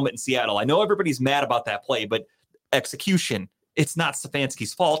guy's helmet in Seattle. I know everybody's mad about that play, but execution. It's not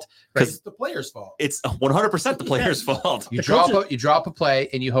Stefanski's fault because it's the player's fault. It's 100% the player's fault. You drop a play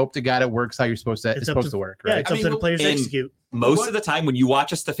and you hope to God it works how you're supposed to. It's supposed to work, right? Yeah, it's up to the players to execute. Most of the time, when you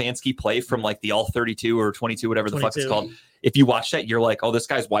watch a Stefanski play from like the all 32 or 22, whatever the fuck it's called, if you watch that, you're like, oh, this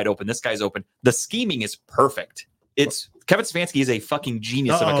guy's wide open. This guy's open. The scheming is perfect. It's Kevin Stefanski is a fucking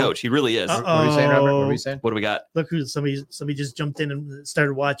genius of a coach. He really is. What are you saying, Robert? What are you saying? What do we got? Look who somebody just jumped in and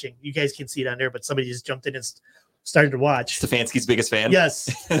started watching. You guys can see it on there, but somebody just jumped in and started to watch. Stefanski's biggest fan?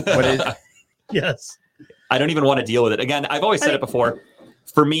 Yes. What is? Yes. I don't even want to deal with it. Again, I've always said it before.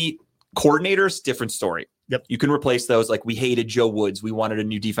 For me, coordinators, different story. Yep. You can replace those. Like we hated Joe Woods. We wanted a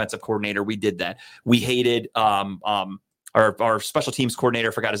new defensive coordinator. We did that. We hated our special teams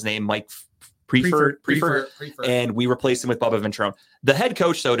coordinator, forgot his name, Mike Prefer. And we replaced him with Bubba Ventrone. The head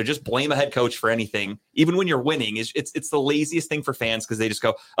coach, though, to just blame a head coach for anything, even when you're winning, it's the laziest thing for fans because they just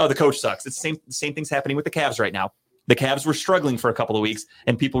go, oh, the coach sucks. It's the same thing's happening with the Cavs right now. The Cavs were struggling for a couple of weeks,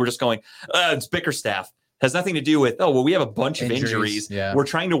 and people were just going, it's Bickerstaff. Has nothing to do with, we have a bunch of injuries. Yeah. We're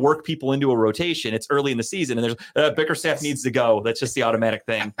trying to work people into a rotation. It's early in the season, and there's Bickerstaff needs to go. That's just the automatic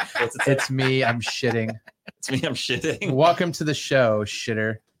thing. It's me. I'm shitting. It's me. I'm shitting. Welcome to the show,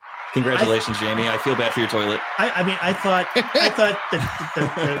 shitter. Congratulations, Jamie. I feel bad for your toilet. I thought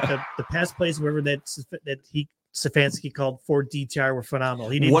the past plays, whoever that Stefanski called for DTR were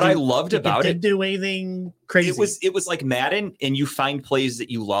phenomenal. I loved about it, didn't do anything crazy. It was like Madden, and you find plays that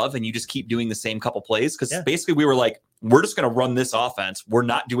you love, and you just keep doing the same couple plays because basically we were like, we're just going to run this offense. We're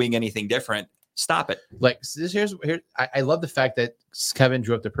not doing anything different. Stop it. Like I love the fact that Kevin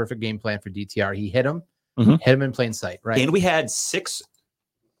drew up the perfect game plan for DTR. He hit him in plain sight, right? And we had six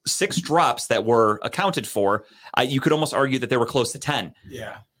drops that were accounted for. You could almost argue that they were close to 10.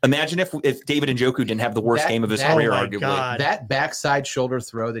 Yeah. Imagine if David Njoku didn't have the worst game of his career, arguably. God. That backside shoulder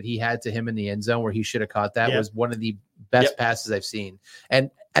throw that he had to him in the end zone where he should have caught that was one of the best passes I've seen.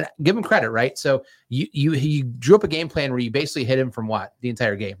 And give him credit, right? So you drew up a game plan where you basically hit him from Watt the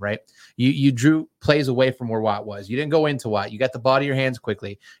entire game, right? You drew plays away from where Watt was. You didn't go into Watt. You got the ball to your hands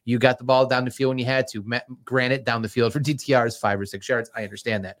quickly. You got the ball down the field when you had to. Granted, down the field for DTR is 5 or 6 yards. I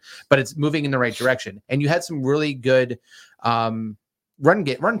understand that, but it's moving in the right direction. And you had some really good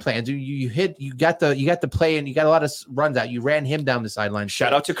run plans. You got the play, and you got a lot of runs out. You ran him down the sideline.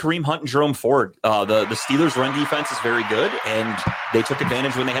 Shout out to Kareem Hunt and Jerome Ford. The Steelers' run defense is very good, and they took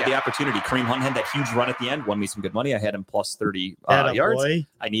advantage when they had the opportunity. Kareem Hunt had that huge run at the end, won me some good money. I had him plus 30 yards. Boy.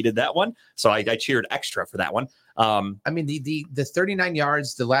 I needed that one, so I cheered extra for that one. I mean, the 39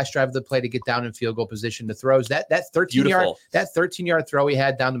 yards, the last drive of the play to get down in field goal position, the throws, that 13-yard throw he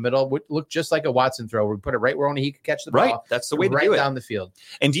had down the middle would look just like a Watson throw. We put it right where only he could catch the ball. Right, that's the way to do it. Down the field.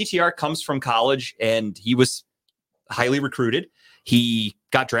 And DTR comes from college, and he was highly recruited. He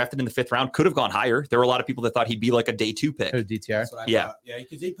got drafted in the 5th round, could have gone higher. There were a lot of people that thought he'd be like a day 2 pick. DTR. Yeah,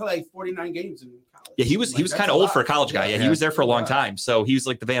 because he played 49 games in college. Yeah, he was kind of old for a college guy. Yeah, he was there for a long time. So he was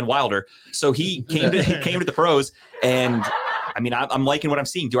like the Van Wilder. So he came to the pros, and I mean, I'm liking what I'm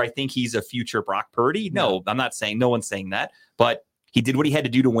seeing. Do I think he's a future Brock Purdy? No, I'm not saying. No one's saying that. But he did what he had to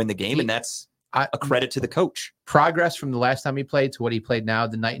do to win the game, and that's a credit to the coach. Progress from the last time he played to what he played now,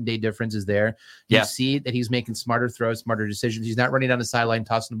 the night and day difference is there. You see that he's making smarter throws, smarter decisions. He's not running down the sideline,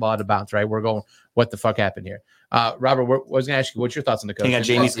 tossing the ball out of bounds, right? We're going, what the fuck happened here? Robert, I was going to ask you, what's your thoughts on the coach? Hang on,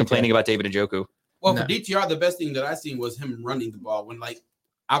 Jamie's complaining about David Njoku. Well, for DTR, the best thing that I seen was him running the ball. When like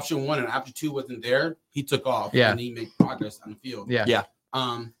option 1 and option 2 wasn't there, he took off and he made progress on the field. Yeah.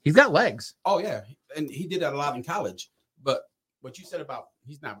 He's got legs. Oh, yeah. And he did that a lot in college. But what you said about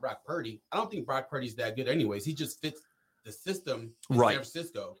he's not Brock Purdy, I don't think Brock Purdy's that good anyways. He just fits the system in San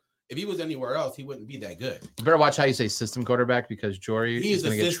Francisco. If he was anywhere else, he wouldn't be that good. You better watch how you say system quarterback because Jory is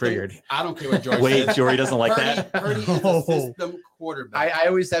going to get triggered. I don't care what Jory says. Wait, Jory doesn't like that? Purdy is a system quarterback. I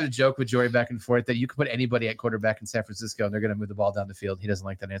always have a joke with Jory back and forth that you could put anybody at quarterback in San Francisco and they're going to move the ball down the field. He doesn't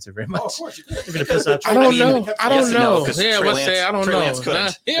like that answer very much. Oh, of course you could. You're going to piss off. I don't know. I don't know. Yeah, let's say I don't know.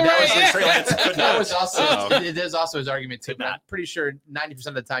 There's also his argument too. I'm pretty sure 90%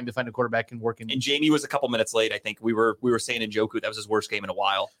 of the time you find a quarterback can work in. And Jamie was a couple minutes late. I think we were saying Njoku that was his worst game in a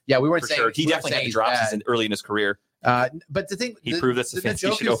while. Yeah, we weren't for saying sure. He definitely had the drops early in his career. But the thing, he proved that the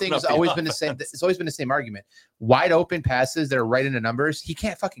Njoku thing has always been the same. It's always been the same argument. Wide open passes that are right into numbers, he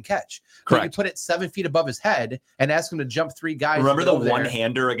can't fucking catch. Correct. You put it 7 feet above his head and ask him to jump 3 guys. Remember the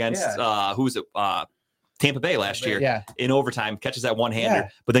one-hander against who was it? Tampa Bay last year in overtime, catches that one-hander,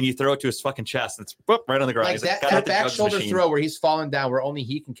 but then you throw it to his fucking chest and it's right on the ground. Like that back shoulder throw where he's falling down where only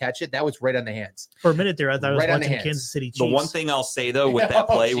he can catch it, that was right on the extra. For a minute there, I thought I was watching Kansas City Chiefs. The one thing I'll say though with that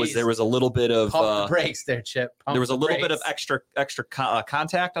play was there was a little bit of breaks there, Chip. There was a little bit of extra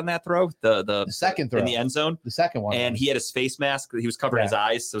contact on that throw. The second throw in the end zone, the second one, and he had his face mask. He was covering his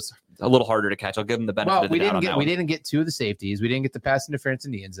eyes, so it's a little harder to catch. I'll give him the benefit of the doubt. We didn't get 2 of the safeties. We didn't get the pass interference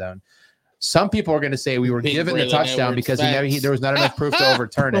in the end zone. Some people are going to say we were given the touchdown because there was not enough proof to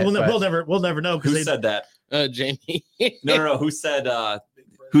overturn it. We'll never know. Who said that? Jamie. No. Who said?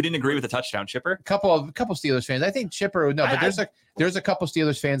 Who didn't agree with the touchdown? Chipper? A couple Steelers fans. I think Chipper would know, but there's a couple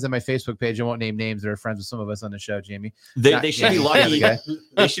Steelers fans on my Facebook page. I won't name names. They're friends with some of us on the show, Jamie. They should be lucky.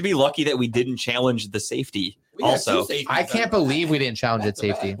 They should be lucky that we didn't challenge the safety. Also, I can't believe we didn't challenge at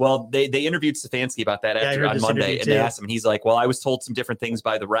safety. Well, they interviewed Stefanski about that on Monday, and they asked him, and he's like, "Well, I was told some different things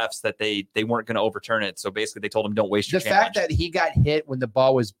by the refs that they weren't going to overturn it. So basically, they told him, don't waste your challenge." The fact that he got hit when the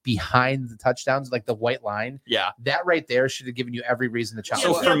ball was behind the touchdowns, like the white line, that right there should have given you every reason to challenge.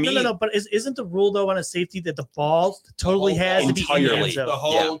 So for me, no. But isn't the rule though on a safety that the ball totally has to be in the end zone? The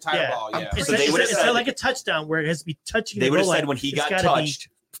whole entire ball. Yeah. It's not like a touchdown where it has to be touching. They would have said when he got touched.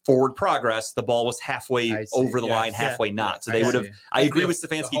 Forward progress, the ball was halfway over the line, halfway not. So they would have. I agree with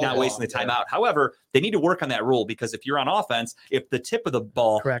Stefanski not wasting the timeout. However, they need to work on that rule because if you're on offense, if the tip of the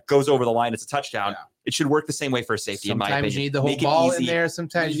ball goes over the line, it's a touchdown. It should work the same way for a safety, in my opinion. Sometimes you need the whole ball in there.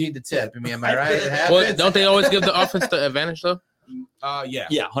 Sometimes you need the tip. I mean, am I right? Well, don't they always give the offense the advantage, though? Yeah,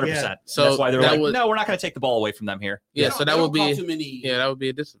 100%. Yeah. So that's why they're like, no, we're not going to take the ball away from them here. Yeah, so that would be that would be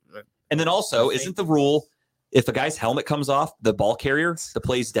a discipline. And then also, isn't the rule if a guy's helmet comes off, the ball carrier, the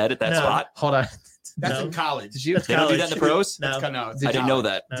play's dead at that spot? Hold on. That's in college. They don't do that in the pros? No. I didn't know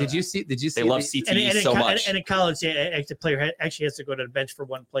that. No. Did you see? They love CTE so much. And in college, the player actually has to go to the bench for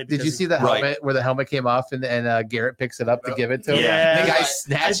one play. Did you see the helmet where the helmet came off and Garrett picks it up to give it to him? Yeah. The guy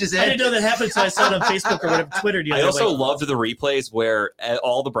snatches it. I didn't know that happened, so I saw it on Facebook or whatever, Twitter. I also loved the replays where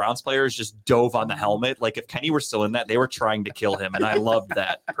all the Browns players just dove on the helmet. Like if Kenny were still in that, they were trying to kill him, and I loved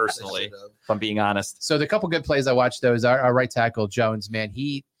that personally. If I'm being honest. So the couple good plays I watched though is our right tackle Jones. Man,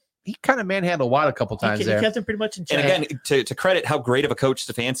 he kind of manhandled Watt a couple times there. He kept him pretty much in check. And again, to credit how great of a coach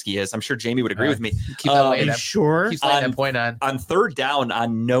Stefanski is, I'm sure Jamie would agree with me. Keep that laying that point on. On third down,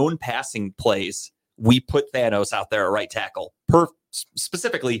 on known passing plays, we put Thanos out there at right tackle,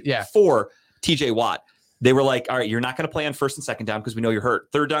 specifically for TJ Watt. They were like, all right, you're not going to play on first and second down because we know you're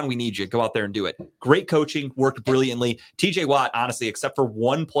hurt. Third down, we need you. Go out there and do it. Great coaching, worked brilliantly. TJ Watt, honestly, except for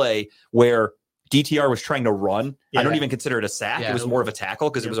one play where DTR was trying to run. I don't even consider it a sack. It was more of a tackle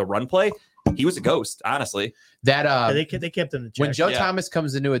because it was a run play. He was a ghost, honestly. That they kept him in check. When Joe Thomas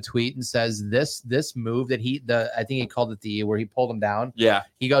comes into a tweet and says this move that I think he called it where he pulled him down. Yeah.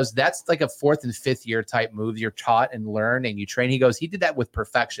 He goes, that's like a 4th and 5th year type move. You're taught and learn and you train. He goes, he did that with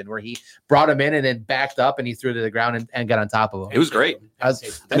perfection where he brought him in and then backed up and he threw to the ground and got on top of him. It was great.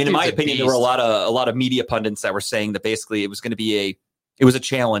 In my opinion, there were a lot of media pundits that were saying that basically it was going to be a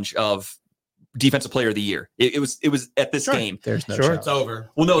challenge of Defensive Player of the Year. It was at this game. There's no it's over.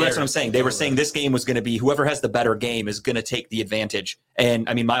 Well, no, that's what I'm saying. They were saying this game was going to be whoever has the better game is going to take the advantage. And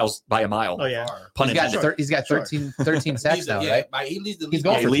I mean, Miles by a mile. Oh yeah, he's got 13 sacks now, right? He's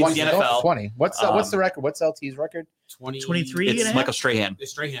going for 20. The NFL. 20. What's the record? What's LT's record? 23. It's Michael Strahan.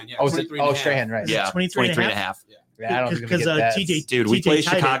 It's Strahan. Yeah. Strahan, right? Yeah, 23 and a half. Yeah, I don't think because TJ. Dude, we played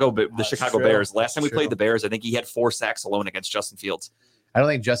Chicago, the Chicago Bears. Last time we played the Bears, I think he had 4 sacks alone against Justin Fields. I don't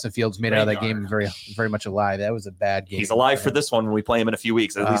think Justin Fields made it out of that game very much alive. That was a bad game. He's alive for this one when we play him in a few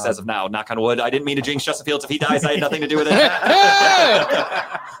weeks, at least as of now. Knock on wood. I didn't mean to jinx Justin Fields. If he dies, I had nothing to do with it.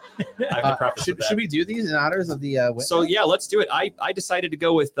 Should we do these in honors of the win? So, yeah, let's do it. I decided to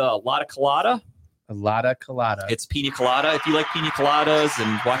go with a lot of colada. A lotta colada. It's pina colada. If you like pina coladas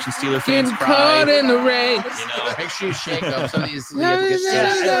and watching Steeler fans cry, caught in the rain. Make sure you shake them. Some of these. I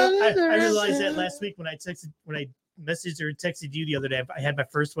realized that last week when I messaged or texted you the other day. I had my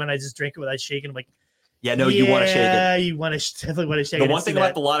first one. I just drank it without shaking. I'm like, you want to shake it. Yeah, you definitely want to shake it. The one thing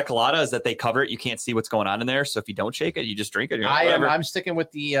about the Lotta Colada is that they cover it. You can't see what's going on in there. So if you don't shake it, you just drink it. I'm sticking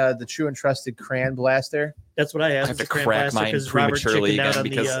with the true and trusted crayon blaster. That's what I have. I have to crack mine prematurely again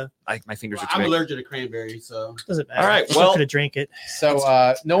because my fingers are too big. I'm allergic to cranberry, so doesn't matter. All right, well, I'm gonna drink it.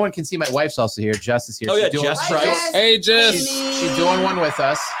 So no one can see. My wife's also here. Jess is here. Oh yeah, Jess Price. Hey, Jess. She's doing one with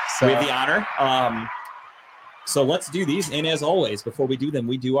us. So. We have the honor. So let's do these. And as always, before we do them,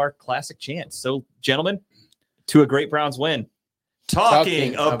 we do our classic chants. So, gentlemen, to a great Browns win.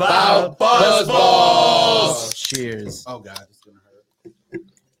 Talking about Buzzballs. Cheers. Oh, God. It's going to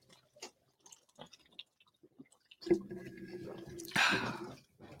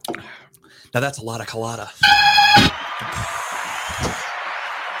hurt. Now, that's a lot of colada.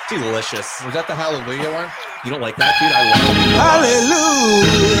 Delicious. Was that the Hallelujah one? You don't like that, dude? I love it.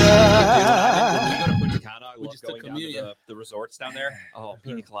 Hallelujah. We just going down to the resorts down there. Oh,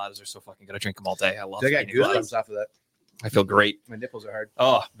 pina coladas are so fucking good. I drink them all day. I love them. I got goosebumps off of that. I feel great. My nipples are hard.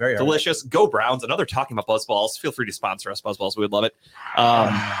 Oh, very delicious. Hard. Go Browns. Another talking about Buzzballs. Feel free to sponsor us, Buzzballs. We would love it. What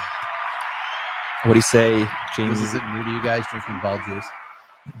do you say, James? Is it new to you guys drinking ball juice?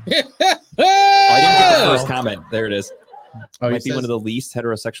 I didn't get the first comment. There it is. Might be one of the least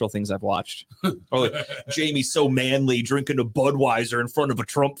heterosexual things I've watched. Like, Jamie's so manly drinking a Budweiser in front of a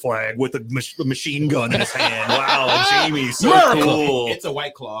Trump flag with a machine gun in his hand. Wow, Jamie's so cool. It's a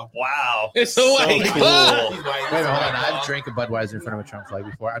White Claw. Wow. It's a White Claw. Wait, hold on. I've drank a Budweiser in front of a Trump flag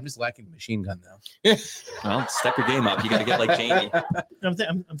before. I'm just lacking the machine gun now. Well, step your game up. You got to get like Jamie. I'm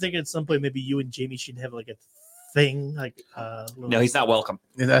thinking at some point maybe you and Jamie should have like a thing. Like no, he's not welcome.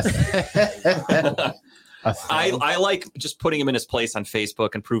 I like just putting him in his place on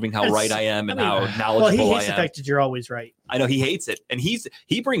Facebook and proving how right I am and how knowledgeable I am. He hates the fact that you're always right. I know he hates it, and he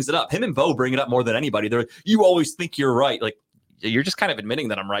brings it up. Him and Bo bring it up more than anybody. They're like, you always think you're right. Like, you're just kind of admitting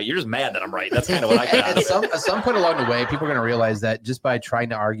that I'm right. You're just mad that I'm right. That's kind of what I got. At some point along the way, people are going to realize that just by trying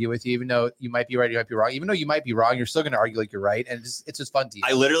to argue with you, even though you might be right, you might be wrong, even though you might be wrong, you're still going to argue like you're right. And it's just fun to you.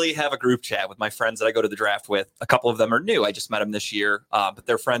 I literally have a group chat with my friends that I go to the draft with. A couple of them are new. I just met them this year, but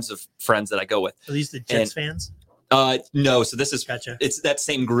they're friends of friends that I go with. Are these the Jets fans? No. So this is, gotcha. It's that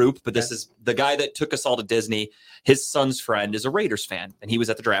same group, but this is the guy that took us all to Disney. His son's friend is a Raiders fan, and he was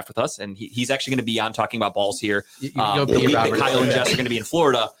at the draft with us. And he's actually going to be on talking about balls here. The week that Kyle and Jess are going to be in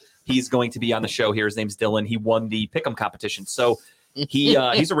Florida, he's going to be on the show here. His name's Dylan. He won the Pick'em competition. So he's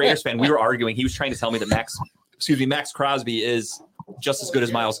a Raiders fan. We were arguing. He was trying to tell me that Max Crosby is just as good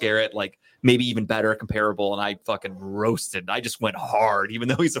as Myles Garrett, like maybe even better, comparable. And I fucking roasted. I just went hard, even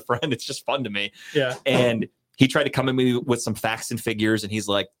though he's a friend. It's just fun to me. Yeah. And he tried to come at me with some facts and figures, and he's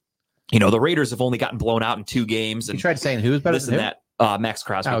like, the Raiders have only gotten blown out in 2 games. And he tried saying who's better than that. Max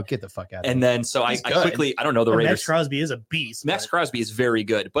Crosby. Oh, get the fuck out of here. And then so I quickly, I don't know the Raiders. Max Crosby is a beast. Max Crosby is very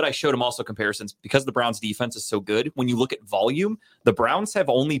good, but I showed him also comparisons because the Browns defense is so good. When you look at volume, the Browns have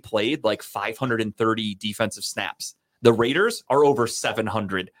only played like 530 defensive snaps. The Raiders are over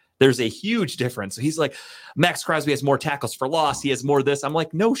 700. There's a huge difference. So he's like, Max Crosby has more tackles for loss. He has more of this. I'm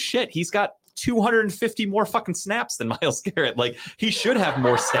like, no shit. He's got 250 more fucking snaps than Myles Garrett. Like, he should have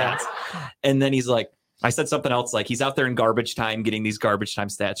more stats. And then he's like, I said something else, like he's out there in garbage time getting these garbage time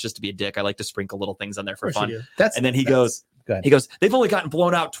stats just to be a dick. I like to sprinkle little things on there for fun. And then he goes, they've only gotten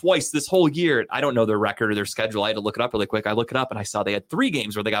blown out twice this whole year. I don't know their record or their schedule. I had to look it up really quick. I look it up and I saw they had 3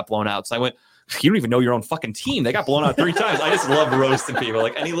 games where they got blown out. So I went, you don't even know your own fucking team. They got blown out 3 times. I just love roasting people.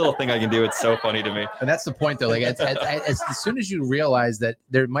 Like any little thing I can do, it's so funny to me. And that's the point, though. Like as soon as you realize that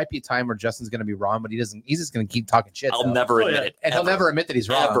there might be a time where Justin's going to be wrong, but he's just going to keep talking shit. I'll never admit it. And he'll never admit that he's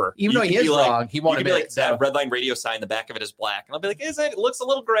wrong. Even though he is wrong, he won't admit it. That red line radio sign, the back of it is black. And I'll be like, it looks a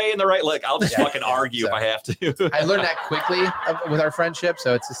little gray in the right leg. I'll just fucking argue if I have to. I learned that quickly with our friendship,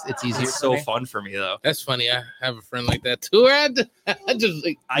 so it's easier. It's so fun for me, though. That's funny. I have a friend like that too. I just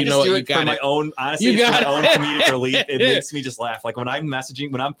do it for my own, honestly, my own comedic relief. It makes me just laugh. Like when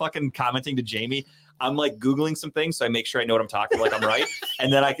I'm fucking commenting to Jamie, I'm like Googling some things, so I make sure I know what I'm talking like I'm right.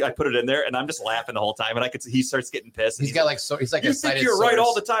 And then I put it in there and I'm just laughing the whole time. And he starts getting pissed. He's like, you think you're right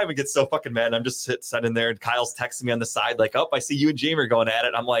all the time, and gets so fucking mad. And I'm just sitting there, and Kyle's texting me on the side, like, I see you and Jamie are going at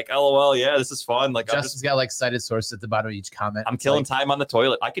it. I'm like, LOL, yeah, this is fun. Like, Justin's got like cited sources at the bottom of each comment. I'm killing time on the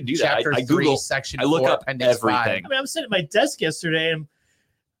toilet. I could do that. I Google, section I look 4, up everything. I mean, I'm sitting at my desk yesterday and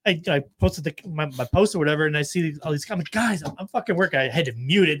I posted my post or whatever, and I see all these comments. Guys, I'm fucking working. I had to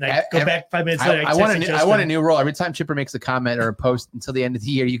mute it, and I go back 5 minutes later. I want a new rule. Every time Chipper makes a comment or a post until the end of the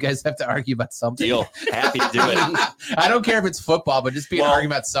year, you guys have to argue about something. Deal. Happy to do it. I don't care if it's football, but just be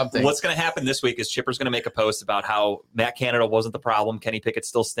arguing about something. What's going to happen this week is Chipper's going to make a post about how Matt Canada wasn't the problem. Kenny Pickett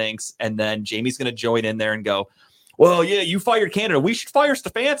still stinks. And then Jamie's going to join in there and go, well, yeah, you fired Canada. We should fire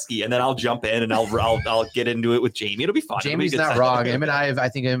Stefanski. And then I'll jump in and I'll get into it with Jamie. It'll be fun. Jamie's not wrong. I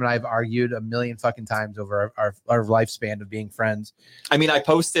think him and I have argued a million fucking times over our lifespan of being friends. I mean, I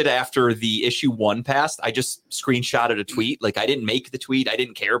posted after the issue 1 passed. I just screenshotted a tweet. Like, I didn't make the tweet. I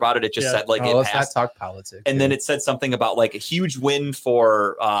didn't care about it. It just said like it let's passed. Not talk politics. And then it said something about like a huge win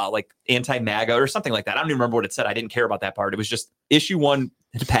for like anti-MAGA or something like that. I don't even remember what it said. I didn't care about that part. It was just issue 1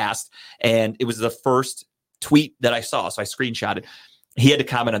 had passed, and it was the first tweet that I saw. So I screenshotted. He had to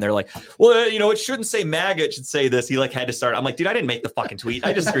comment on there like, well, it shouldn't say MAGA. It should say this. He like had to start. I'm like, dude, I didn't make the fucking tweet.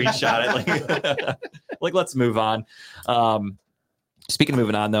 I just screenshot it. Like, let's move on. Speaking of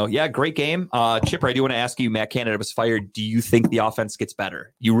moving on, though, yeah, great game. Chipper, I do want to ask you, Matt Canada was fired. Do you think the offense gets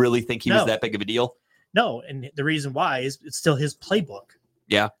better? You really think he was that big of a deal? No. And the reason why is it's still his playbook.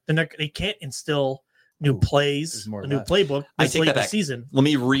 Yeah. They can't instill new plays, a new playbook. I take that back. Season. Let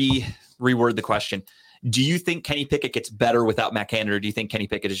me reword the question. Do you think Kenny Pickett gets better without Matt Canada, or do you think Kenny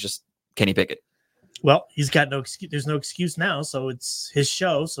Pickett is just Kenny Pickett? Well, he's got no excuse. There's no excuse now, so it's his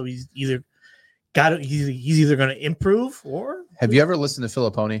show. So he's either going to improve or. Have you ever listened to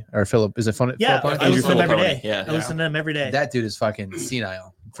Filippone or Philip? Is it fun? Yeah, Filippone? I listen to him every day. Yeah, I listen to him every day. That dude is fucking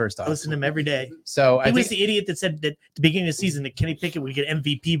senile. First off, I listen to him every day. So he was the idiot that said that at the beginning of the season that Kenny Pickett would get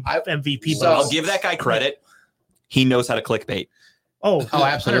MVP. So I'll give that guy credit. He knows how to clickbait. Oh,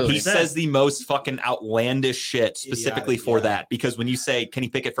 absolutely. He says the most fucking outlandish shit specifically for that. Because when you say Kenny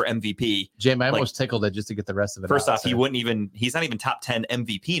Pickett for MVP, Jim, I almost tickled it just to get the rest of it. First off, he's not even top 10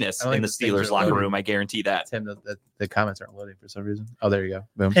 MVP-ness in the Steelers locker room. I guarantee that. Tim, the comments aren't loading for some reason. Oh, there you go.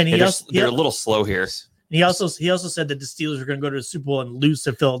 Boom. And they're a little slow here. He also said that the Steelers were going to go to the Super Bowl and lose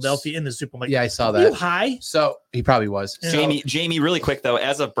to Philadelphia in the Super Bowl. Like, yeah, I saw that. High? So he probably was. Jamie, really quick though,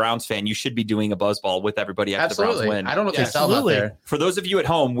 as a Browns fan, you should be doing a buzzball with everybody after the Browns win. I don't know if they sell out there. For those of you at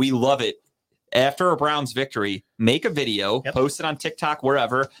home, we love it. After a Browns victory, make a video, post it on TikTok,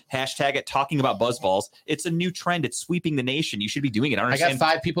 wherever, hashtag it, talking about buzzballs. It's a new trend. It's sweeping the nation. You should be doing it. I got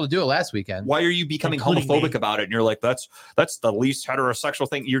 5 people to do it last weekend. Why are you becoming homophobic about it? And you're like, that's the least heterosexual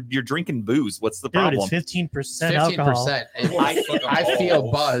thing. You're drinking booze. What's the problem? It's 15% alcohol. 15%. I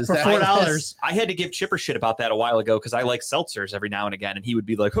feel buzzed. For $4. I had to give Chipper shit about that a while ago because I like seltzers every now and again. And he would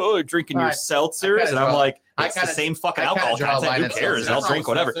be like, oh, you're drinking your seltzers? And I'm like, it's the same fucking alcohol content. Who cares? I'll drink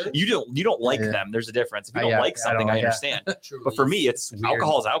whatever. You don't like them. There's a difference. If you don't like something, I understand. But for me, it's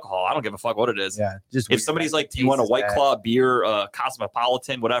alcohol is alcohol. I don't give a fuck what it is. Yeah. If somebody's like, do you want a White Claw, beer,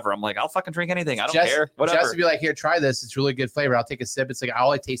 Cosmopolitan, whatever? I'm like, I'll fucking drink anything. I don't care. Whatever. Just to be like, here, try this. It's really good flavor. I'll take a sip. It's like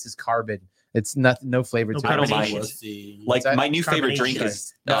all I taste is carbon. It's no flavor to it. I don't mind. Like my new favorite drink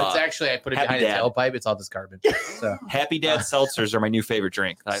is it's actually I put it behind a tailpipe. It's all just carbon. So Happy Dad seltzers are my new favorite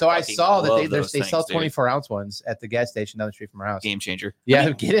drink. So I saw that they sell 24-ounce ones at the gas station down the street from our house. Game changer. Yeah,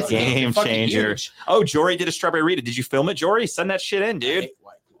 get it. Game changer. Oh, Jory did a strawberry Rita. Did you film it, Jory? Send that shit in, dude.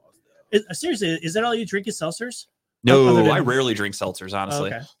 Seriously, is that all you drink is seltzers? No, I rarely drink seltzers,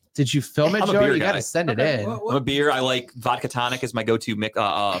 honestly. Okay. Did you film it, Joey? You got to send it in. I'm a beer. I like vodka tonic is my go-to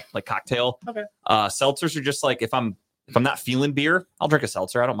like cocktail. Okay. Seltzers are just like if I'm not feeling beer, I'll drink a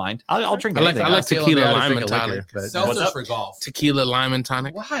seltzer. I don't mind. I'll drink anything. I like tequila, lime, and tonic. Seltzers for golf. Tequila, lime, and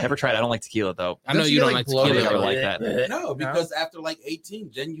tonic. Why? Never tried. I don't like tequila though. I know you don't like tequila. Or like that. No, because after like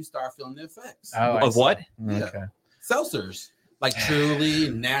 18, then you start feeling the effects. Of what? Okay. Seltzers. Like truly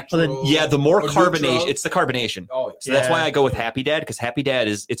natural. Yeah, the more carbonation, it's the carbonation. Oh, yeah. So that's why I go with Happy Dad, because Happy Dad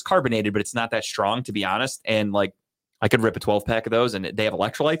it's carbonated, but it's not that strong, to be honest. And like I could rip a 12-pack of those, and they have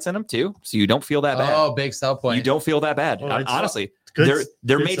electrolytes in them too, so you don't feel that bad. Oh, big sell point. You don't feel that bad. Honestly,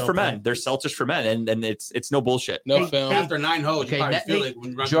 they're made for men. They're seltzers for men, and it's no bullshit. No film. After 9 holes, you probably feel it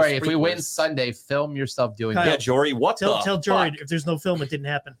when you run. Jory, if we win Sunday, film yourself doing that. Yeah, Jory, tell Jory if there's no film, it didn't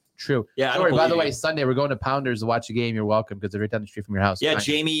happen. True. Yeah. Jory, by the way, Sunday we're going to Pounders to watch a game. You're welcome because they're right down the street from your house. Yeah,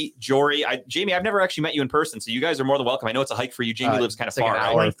 Jamie, Jory. Jamie, I've never actually met you in person, so you guys are more than welcome. I know it's a hike for you. Jamie lives kind of far. Like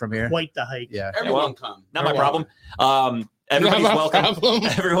an hour from here. Quite the hike. Yeah. Everyone come. Not my problem. Everybody's welcome.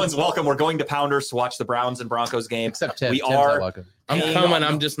 Everyone's welcome. We're going to Pounders to watch the Browns and Broncos game. Except Tim. We are. Welcome. I'm coming.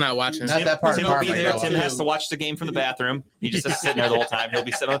 I'm just not watching. Not that part. Tim will be there. Tim has to watch the game from the bathroom. He just is sitting there the whole time. He'll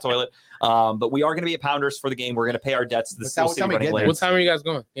be sitting on the toilet. But we are going to be at Pounders for the game. We're going to pay our debts to the Steel City Running Lanes. What time are you guys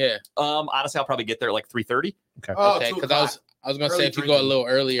going? Yeah. Honestly, I'll probably get there at like 3:30. Okay. Because I was going to say if you go a little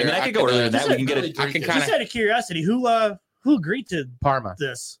earlier, and then I could go earlier than that. We can get it. I can kind of. Just out of curiosity, who agreed to Parma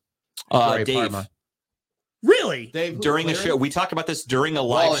this? Dave. Parma. Really? Dave, during a show, we talked about this during a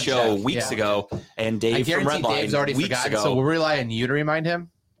live show weeks ago, and Dave from Redline Dave's already forgotten. So we'll rely on you to remind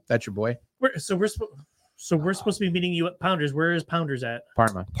him. That's your boy. We're supposed to be meeting you at Pounders. Where is Pounders at?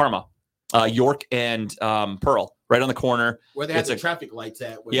 Parma. York and Pearl, right on the corner. Where they have the traffic lights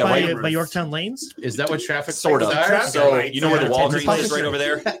at. Yeah, by Yorktown Lanes. Is that what traffic sort of? So you know where the Walgreens is right over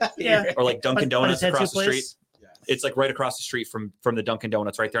there? Yeah. Or like Dunkin' Donuts across the street. Yes. It's like right across the street from the Dunkin'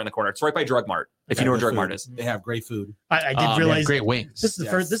 Donuts, right there in the corner. It's right by Drug Mart. If you know where Drug Mart is, they have great food. I did realize great wings. This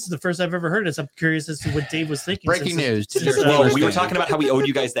is the first I've ever heard of this. I'm curious as to what Dave was thinking. Breaking news. Well, we were talking about how we owed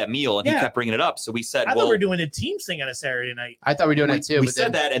you guys that meal, and he kept bringing it up. So we said, I thought we were doing a Teams thing on a Saturday night. I thought we were doing it too. We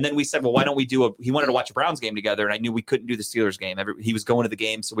said that, and then we said, well, why don't we do he wanted to watch a Browns game together, and I knew we couldn't do the Steelers game. He was going to the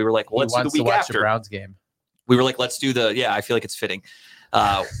game, so we were like, well, let's do the week after. A Browns game. We were like, let's do I feel like it's fitting.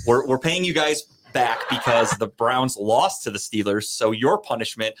 We're paying you guys back because the Browns lost to the Steelers. So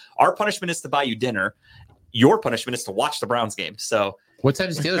our punishment is to buy you dinner. Your punishment is to watch the Browns game. So what time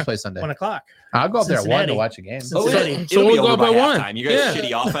does Steelers play Sunday? 1:00. I'll go up there at 1 to watch a game. It'll be over by 1. You guys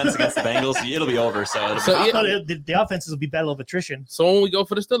shitty offense against the Bengals. It'll be over. The offenses will be battle of attrition. So when we go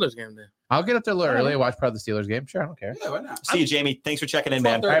for the Steelers game, then I'll get up there a little early and watch part of the Steelers game. Sure, I don't care. Yeah, why not? See you, Jamie. Thanks for checking in,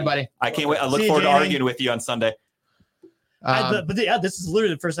 man. All right, buddy. I can't wait. I look forward to arguing with you on Sunday. This is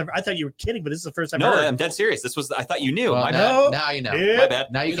literally the first time. I thought you were kidding, but this is the first time. No, I'm dead serious. I thought you knew. Well, now you know. Yeah. My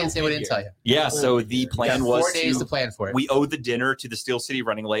bad. Now you can't say what I didn't tell you. Yeah. So the plan was 4 days to plan for it. We owe the dinner to the Steel City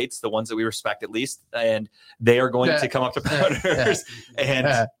Running Lates, the ones that we respect at least, and they are going to come up to Pounders,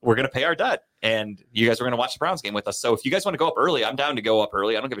 and we're going to pay our debt. And you guys are going to watch the Browns game with us. So if you guys want to go up early, I'm down to go up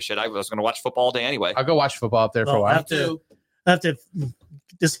early. I don't give a shit. I was going to watch football all day anyway. I'll go watch football up there for a while. I have to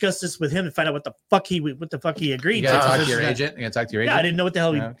discuss this with him and find out what the fuck he agreed to. You gotta talk to your agent. You gotta talk to your agent. Yeah, I didn't know what the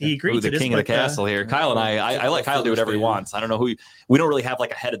hell he agreed to. The king of the castle here. Kyle and I let Kyle do whatever he wants. I don't know who we don't really have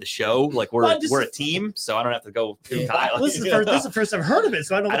like a head of the show. Like we're a team, so I don't have to go through Kyle. This is the first I've heard of it,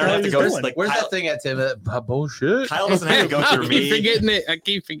 so I don't know what the hell he's doing. Like, where's that thing at, Tim? Bullshit. Kyle doesn't have to go through me. I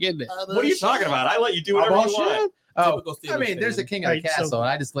keep forgetting it. What are you talking about? I let you do whatever you want. Oh, I mean, there's a king of the castle, and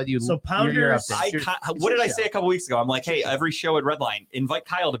I just let you. So Pounders. What did I say a couple weeks ago? I'm like, hey, every show at Redline, invite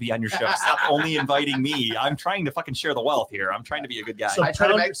Kyle to be on your show. Stop only inviting me. I'm trying to fucking share the wealth here. I'm trying to be a good guy.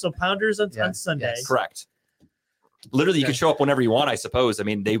 So Pounders on Sunday. Yes. Correct. Literally, you can show up whenever you want, I suppose. I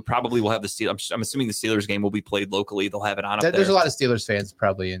mean, they probably will have the Steelers. I'm assuming the Steelers game will be played locally. They'll have it on up there. There's a lot of Steelers fans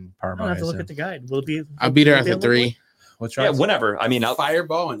probably in Parma. I'll have to look at the guide. Will it be? I'll be there after 3. What's right? Yeah, whenever. I mean,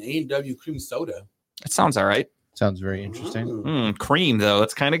 Fireball and A&W cream soda. It sounds all right. Sounds very interesting. Cream, though.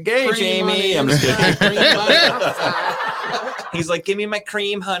 It's kind of gay, cream, Jamie. Honey. I'm just kidding. He's like, give me my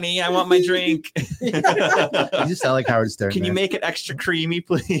cream, honey. I want my drink. You just sound like Howard Stern. Can you make it extra creamy,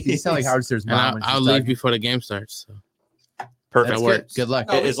 please? You sound like Howard Stern's mom. I'll leave before the game starts. So. Perfect. That works. Good luck.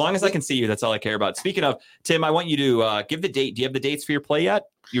 As long as I can see you, that's all I care about. Speaking of, Tim, I want you to give the date. Do you have the dates for your play yet?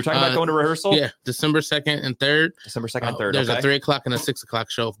 You were talking about going to rehearsal? Yeah, December 2nd and 3rd. December 2nd and 3rd. There's a 3 o'clock and a 6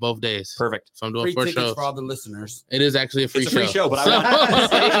 o'clock show both days. Perfect. So I'm doing free 4 tickets shows. for all the listeners. It is actually a free show. But you're not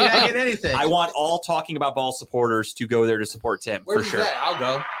getting anything. I want all Talking About Ball supporters to go there to support Tim. Where's for sure. That? I'll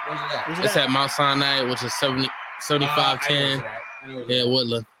go. Where's that? It's at Mount Sinai, which is 7510. Yeah,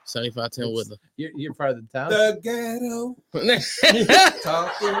 Woodland. 7510 Woodland. You're part of the town? The ghetto. There's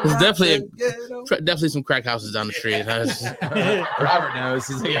definitely some crack houses down the street. Robert knows.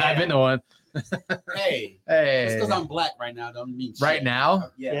 He's like, I've been to one. Hey. Just because I'm black right now don't mean shit. Right now?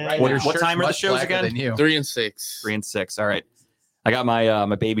 Yeah. Right What, now. what time are the shows again? 3 and 6. 3 and 6. All right. I got my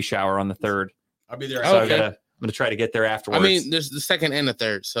my baby shower on the 3rd. I'll be there. So Okay. I'm gonna try to get there afterwards. I mean, there's the 2nd and the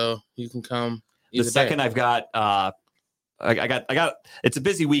 3rd, so you can come. The 2nd, I've got I got it's a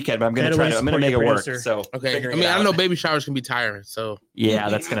busy weekend, but I'm gonna make it work. So okay. I mean, I know baby showers can be tiring, so yeah,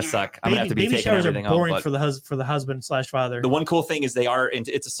 that's gonna suck. I'm gonna have to be baby taking showers everything are boring home, for the husband/father. The one cool thing is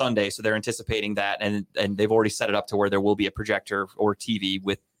it's a Sunday, so they're anticipating that, and they've already set it up to where there will be a projector or TV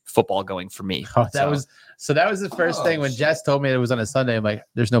with football going for me. Oh, that was the first thing when Jess told me it was on a Sunday. I'm like,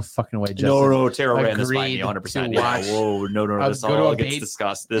 there's no fucking way. Jess No, Tara ran this by me agreed 100%. to watch. Whoa, no. I'll This go to all a gets bait.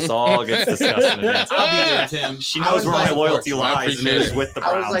 discussed. This all gets discussed in advance. I'll be there, Tim. She knows where my loyalty lies, and it is it. with the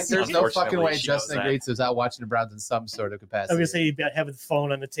I Browns. was like, there's no fucking way She knows Justin that. Gates was out watching the Browns in some sort of capacity. I was gonna say you having the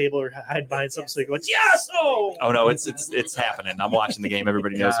phone on the table or hide behind something so you go, yes, Oh no, it's happening. I'm watching the game.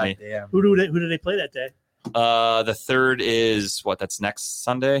 Everybody knows me. Damn. Who do they play that day? The 3rd is what? That's next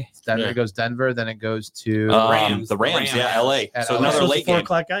Sunday. Denver Yeah. goes Denver, then it goes to Rams. The Rams, yeah, LA. At So LA. another So it's late a 4 game.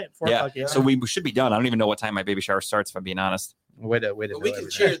 o'clock guy. 4 Yeah. o'clock game. So we should be done. I don't even know what time my baby shower starts, if I'm being honest. Wait a But minute. we can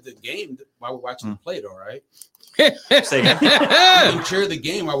cheer the game while we're watching the play, though, right? Say again. We can cheer the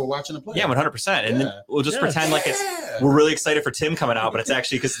game while we're watching the play. Yeah, 100%. And then we'll just Yeah. pretend like we're really excited for Tim coming out, but it's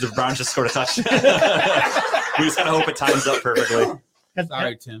actually because the Browns just scored a touchdown. We just gotta hope it times up perfectly.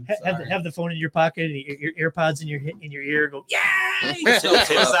 Sorry, Tim. Have the phone in your pocket and your AirPods in your ear. Go, yeah. Tim's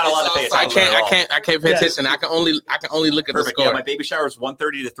not allowed to pay attention. I can't pay attention. I can only look at Perfect. the Yeah, score. my baby shower is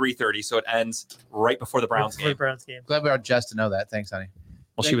 1:30 to 3:30, so it ends right before the Browns Before the game. Browns game. Glad we got Jess to know that. Thanks, honey.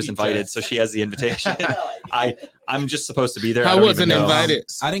 Well, she Thank was you, invited, Jess. so she has the invitation. I'm just supposed to be there. I don't wasn't even know. invited.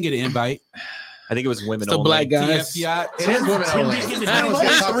 I didn't get an invite. I think it was women It's the only. black guys. It is women only.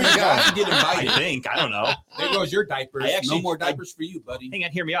 I get I invited. think. I don't know. There goes your diapers. I actually- No more diapers for you, buddy. Hang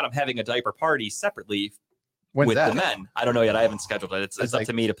on, hear me out. I'm having a diaper party separately When's with that? the men. I don't know yet. I haven't scheduled it. It's up like-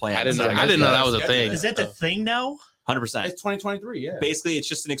 to me to plan. I didn't know. So I didn't know that was a thing. Is that the thing now? 100%. It's 2023, yeah. Basically, it's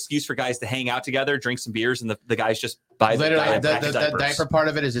just an excuse for guys to hang out together, drink some beers, and the guys just buy Literally, the pack of the diapers. diaper part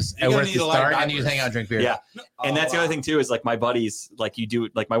of it is just You're gonna worth need the a lot of start, and you just diapers. hang out and drink beer. Yeah. And that's the wow. other thing too is like my buddies, like you do,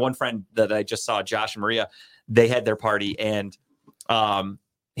 like my one friend that I just saw, Josh and Maria, they had their party and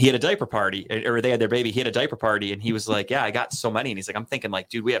he had a diaper party, or they had their baby. He had a diaper party, and he was like, "Yeah, I got so many." And he's like, "I'm thinking like,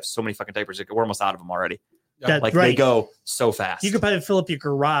 dude, we have so many fucking diapers. Like, we're almost out of them already. That's Like right. they go so fast." You could probably fill up your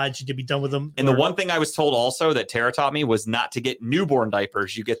garage to be done with them. And the one thing I was told also that Tara taught me was not to get newborn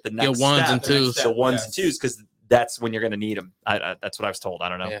diapers. You get the next ones step, and twos. the ones and twos, because that's when you're going to need them. That's what I was told. I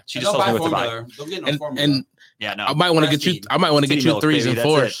don't know. Yeah. She just told me what to buy. Don't get no formula. And Yeah, no, I might want to get you. I might want to get City you milk, 3s baby, and that's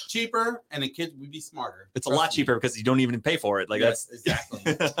 4s. cheaper, and the kids would be smarter. it's a Trust lot me. cheaper because you don't even pay for it. Like Yes, that's exactly.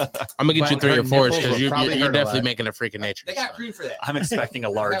 I'm gonna get you But 3 her or 4s nipples because will you're probably hurt a definitely lot. making a freak of nature. They got cream for that. I'm expecting a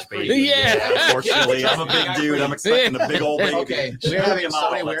large baby. Yeah. Unfortunately, I'm a big dude. I'm expecting a big old baby. Okay, She's we're gonna having be a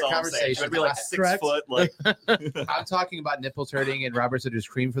so many model, weird that's all I'm saying. She's gonna be like conversations. 6 Correct. foot. Like I'm talking about nipples hurting, and Robert said there's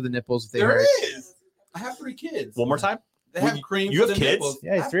cream for the nipples if they There hurt. is. I have 3 kids. one more time. They have cream. You for have the kids? nipples.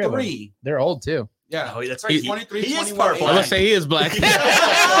 Yeah, he's I have 3 of them. 3. They're old too. Yeah. Oh, that's right. He's 23, he is 21, part I was black. gonna say he is black.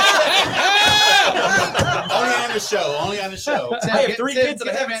 Only on the show. Only on the show. I have 3 kids and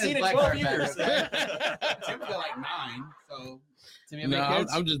I Get that haven't man seen his in black 12 card years. back. Tim's got like 9. So No,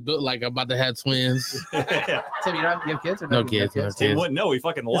 I'm just built like I'm about to have twins. Tim, you have kids? Or No kids. Tim wouldn't know. He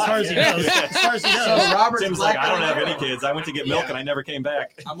fucking lied. As far as he knows. As far as he knows. So Robert's Tim's like, I don't have any kids. I went to get milk and I never came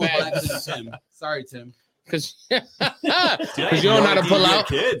back. I'm more black than Tim. Sorry, Tim. Because you don't know how to pull out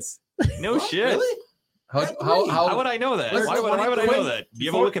kids. No shit. Really? How would I know that? Why would I know that? Do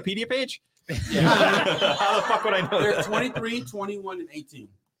you have a Wikipedia page? Yeah. How the fuck would I know They're that? 23, 21, and 18.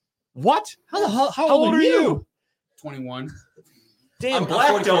 What? How old are you? 21. Damn,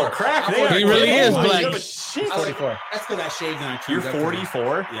 black don't crack. He really is black. Shit. 44. That's because I shaved on You're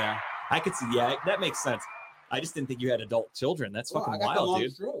 44? Yeah. I could see. Yeah, that makes sense. I just didn't think you had adult children. That's fucking I got wild, the long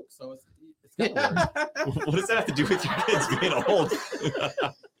dude. stroke, so it's What does that have to do with your kids being old?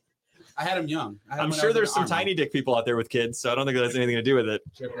 I had them young. I'm sure there's some tiny dick people out there with kids, so I don't think that has anything to do with it.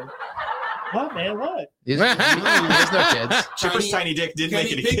 What, man? What? There's no kids. Chipper's tiny dick did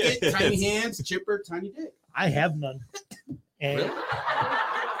make any kids. Tiny hands, Chipper, tiny dick. I have none. And Really?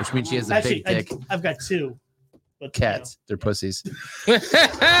 Which means she has a actually, big dick. I've got two. But, Cats. They're pussies. Man,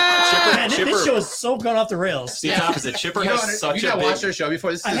 this show is so gone off the rails. See, the opposite. Chipper has such a big... watched our show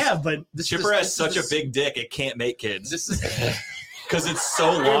before? I have, but Chipper has such a big dick, it can't make kids. This is... Because it's so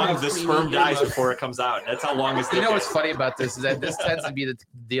long, the sperm dies before it comes out. That's how long it's. You know what's funny about this is that this tends to be the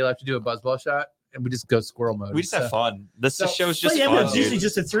deal after you do a buzzball shot, and we just go squirrel mode. We just have fun. This show's just yeah, fun, but it's usually dude.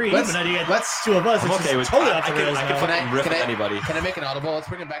 just a three. Let's- But now you got let's- two of us. I'm It's okay just with totally I off the can rails now. fucking riff Can with I- anybody. Can I make an audible? Let's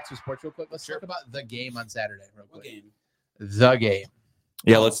bring it back to sports real quick. Let's talk about the game on Saturday real What quick. game? The game.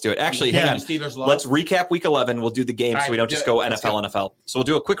 Yeah, let's do it. Actually, hang on. Steelers lost. Let's recap week 11. We'll do the game so we don't just go NFL. So we'll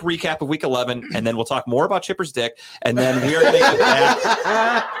do a quick recap of week 11, and then we'll talk more about Chipper's dick, and then we are going to get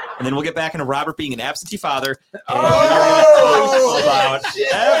back. And then we'll get back into Robert being an absentee father, and we're going to talk about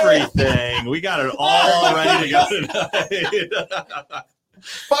everything. We got it all ready to go tonight.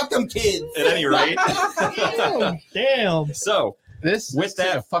 Fuck them kids. At any rate. Damn. So, This With took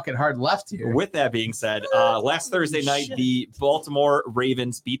that- a fucking hard left here. with that being said, last Thursday night, the Baltimore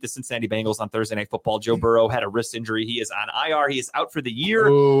Ravens beat the Cincinnati Bengals on Thursday Night Football. Joe Burrow had a wrist injury. He is on IR. He is out for the year.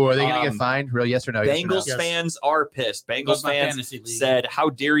 Ooh, are they going to get fined? Real yes or no? Bengals Yes. fans are pissed. Bengals Goes my fans fantasy league. said, how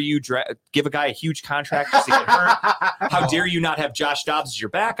dare you give a guy a huge contract because he get hurt? How dare you not have Josh Dobbs as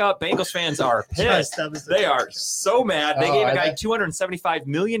your backup? Bengals fans are pissed. They are so mad. They gave a guy $275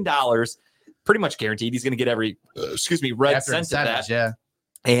 million, pretty much guaranteed. He's going to get every, red After cent of that. incentives, yeah.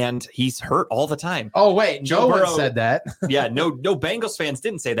 And he's hurt all the time. Oh, wait. Joe No one Burrow- said that. Yeah, no Bengals fans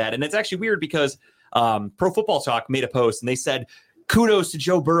didn't say that. And it's actually weird because Pro Football Talk made a post and they said, kudos to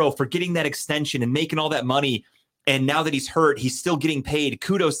Joe Burrow for getting that extension and making all that money. And now that he's hurt, he's still getting paid.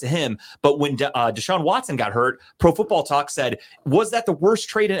 Kudos to him. But when Deshaun Watson got hurt, Pro Football Talk said, was that the worst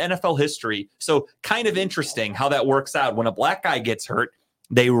trade in NFL history? So kind of interesting how that works out. When a black guy gets hurt,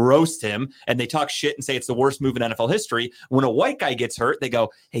 they roast him and they talk shit and say it's the worst move in NFL history. When a white guy gets hurt, they go,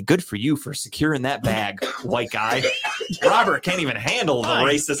 hey, good for you for securing that bag, white guy. Robert can't even handle the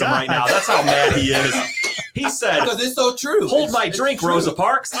racism right now. That's how mad he is. He said, because it's so true. Hold my drink, Rosa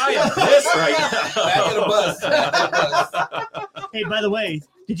Parks. I am pissed right now. Back of the bus. Back of the bus. Hey, by the way,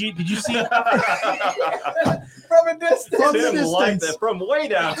 did you see From a distance. Tim liked that from way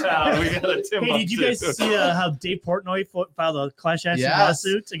downtown. We got a Tim. Hey, did you guys see how Dave Portnoy filed a class action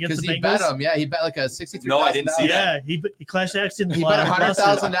lawsuit against the Because Bengals? he bet him. Yeah, he bet like a $63,000. No, I didn't see that. Yeah, he class action. He bet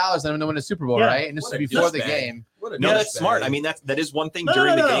 $100,000 on him to win a Super Bowl, Yeah. right? And this What was a before the douchebag. game. What a No, that's douchebag. smart. I mean, that is one thing No,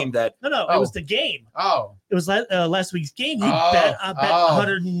 during no, the no. game that No, Oh. it was the game. Oh. It was last week's game. He Oh. bet Oh.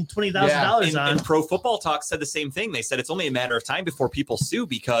 $120,000 on. and Pro Football Talk said the same thing. They said it's only a matter of time before people sue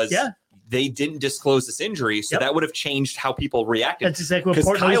because they didn't disclose this injury. So that would have changed how people reacted. That's exactly what Because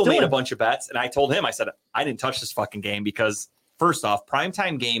Portnoy was Kyle made doing. a bunch of bets, and I told him, I said, I didn't touch this fucking game because, first off,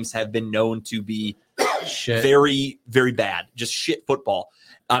 primetime games have been known to be very, very bad. Just shit football.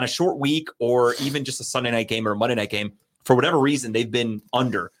 On a short week or even just a Sunday night game or a Monday night game, for whatever reason, they've been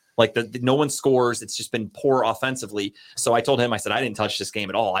under. Like no one scores. It's just been poor offensively. So I told him, I said, I didn't touch this game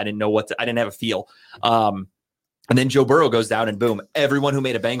at all. I didn't know I didn't have a feel. And then Joe Burrow goes down and boom, everyone who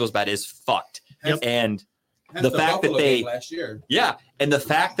made a Bengals bet is fucked. Yep. And That's the fact that Buffalo they game last year. Yeah, and the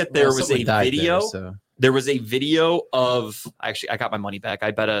fact that there was a video, there was a video of actually I got my money back.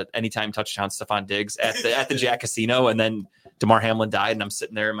 I bet a anytime touchdown Stephon Diggs at the Jack Casino, and then DeMar Hamlin died, and I'm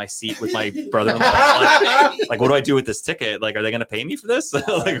sitting there in my seat with my brother-in-law. Like, what do I do with this ticket? Like, are they going to pay me for this?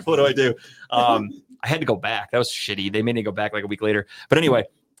 Like, what do I do? I had to go back. That was shitty. They made me go back like a week later. But anyway,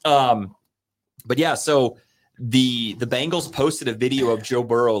 but yeah, so. The Bengals posted a video of Joe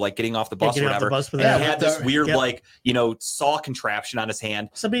Burrow like getting off the bus or whatever. And he had this weird saw contraption on his hand.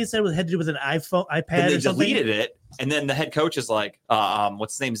 Somebody said it had to do with an iPad and they or something. deleted it, And then the head coach is like,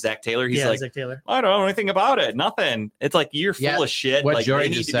 what's his name? Zach Taylor. He's like, Zach Taylor. I don't know anything about it. Nothing. It's like, you're full of shit. What like, Jory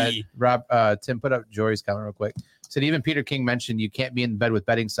just said, Rob, Tim, put up Jory's comment real quick. Said even Peter King mentioned you can't be in bed with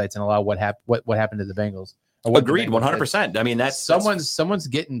betting sites and allow what happened to the Bengals. Agreed, 100%. I mean, that's someone's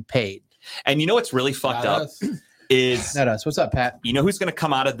getting paid. And you know what's really fucked up is not us. What's up, Pat? You know who's going to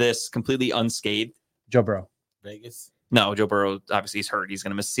come out of this completely unscathed? Joe Burrow. Vegas. No, Joe Burrow, obviously he's hurt. He's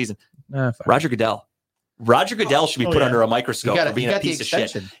going to miss the season. Roger Goodell. Roger Goodell should be put under a microscope for being a piece of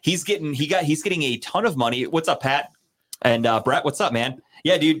shit. He's getting a ton of money. What's up, Pat? And Brett, what's up, man?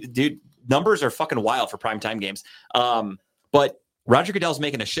 Yeah, dude, numbers are fucking wild for primetime games. But Roger Goodell's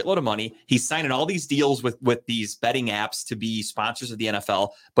making a shitload of money. He's signing all these deals with these betting apps to be sponsors of the NFL.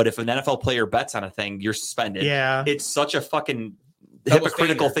 But if an NFL player bets on a thing, you're suspended. Yeah. It's such a fucking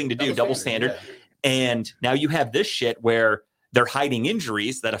hypocritical thing to do, double standard. Yeah. And now you have this shit where they're hiding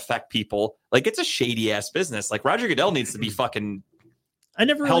injuries that affect people. Like, it's a shady ass business. Like, Roger Goodell needs to be fucking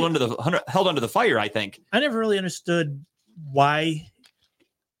held under the fire, I think. I never really understood why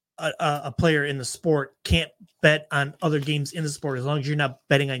a player in the sport can't bet on other games in the sport as long as you're not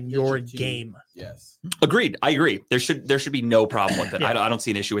betting on your game. Yes. Agreed. I agree. There should be no problem with it. Yeah. I don't see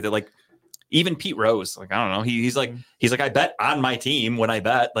an issue with it. Like, even Pete Rose, like, I don't know. He's like, I bet on my team when I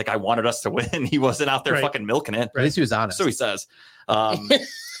bet, like, I wanted us to win. He wasn't out there fucking milking it. At least he was honest. So he says. Man,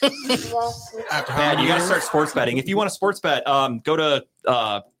 you got to start sports betting. If you want a sports bet, go to,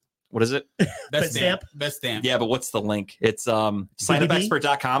 what is it? Best Stamp. Best Stamp. Yeah, but what's the link? It's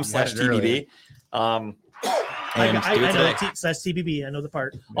signupexpert.com/TBB. I know /TBB. I know the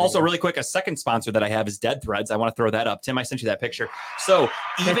part. Also, really quick, a second sponsor that I have is Dead Threads. I want to throw that up. Tim, I sent you that picture. So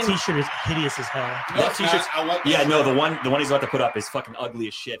that t-shirt is hideous as hell. That t-shirt, the one he's about to put up is fucking ugly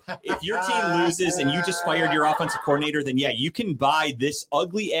as shit. If your team loses and you just fired your offensive coordinator, then yeah, you can buy this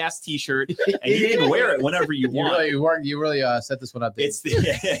ugly ass t-shirt and you can wear it whenever you want. You really set this one up.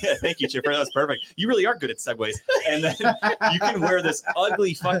 Thank you, Chipper. That was perfect. You really are good at segues. And then you can wear this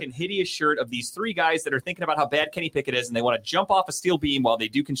ugly, fucking hideous shirt of these three guys that are thinking about how bad Kenny Pickett is, and they want to jump off a steel beam while they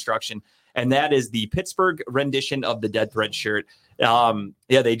do construction. And that is the Pittsburgh rendition of the Dead Thread shirt.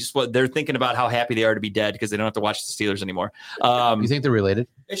 They're thinking about how happy they are to be dead because they don't have to watch the Steelers anymore. You think they're related?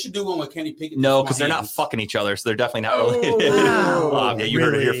 They should do one with Kenny Pickett. No, because they're not fucking each other, so they're definitely not related. Wow. You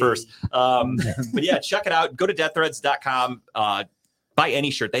heard it here first. But yeah, check it out. Go to deaththreads.com. Buy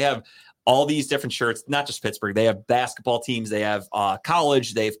any shirt. They have all these different shirts, not just Pittsburgh. They have basketball teams. They have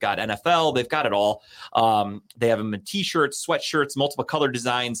college. They've got NFL. They've got it all. They have them in t-shirts, sweatshirts, multiple color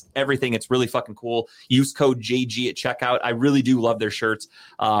designs, everything. It's really fucking cool. Use code JG at checkout. I really do love their shirts.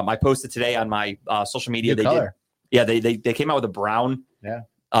 I posted today on my social media. New color. They came out with a brown. Yeah.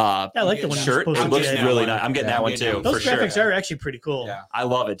 I like the one shirt. It looks really nice. I'm getting that one too. Those graphics are actually pretty cool. Yeah. I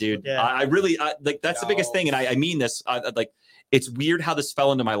love it, dude. Yeah. I really like. That's the biggest thing, and I mean this. It's weird how this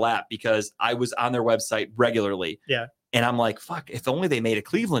fell into my lap because I was on their website regularly. Yeah. And I'm like, fuck, if only they made a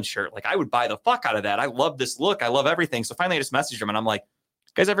Cleveland shirt. Like, I would buy the fuck out of that. I love this look. I love everything. So finally I just messaged them and I'm like,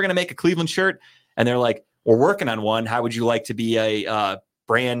 you guys ever going to make a Cleveland shirt? And they're like, we're working on one. How would you like to be a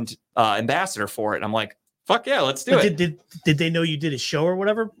brand ambassador for it? And I'm like, fuck yeah, let's do it. Did they know you did a show or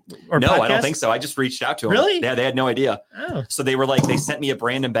whatever? Or no, podcast? I don't think so. I just reached out to them. Really? Yeah, they had no idea. Oh. So they were like, they sent me a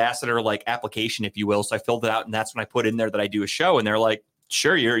brand ambassador like application, if you will. So I filled it out, and that's when I put in there that I do a show. And they're like,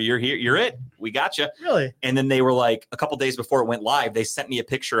 sure, you're here, you're it. We got you. Really? And then they were like, a couple days before it went live, they sent me a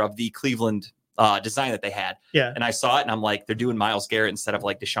picture of the Cleveland design that they had. Yeah. And I saw it, and I'm like, they're doing Myles Garrett instead of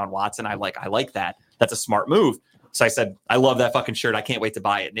like Deshaun Watson. I like that. That's a smart move. So I said, I love that fucking shirt. I can't wait to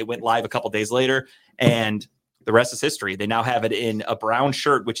buy it. And it went live a couple days later, and the rest is history. They now have it in a brown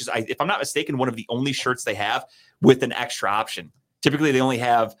shirt, which is, if I'm not mistaken, one of the only shirts they have with an extra option. Typically, they only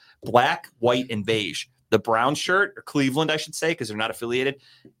have black, white, and beige. The brown shirt, or Cleveland, I should say, because they're not affiliated,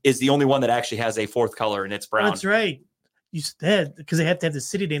 is the only one that actually has a fourth color, and it's brown. That's right. You said because they have to have the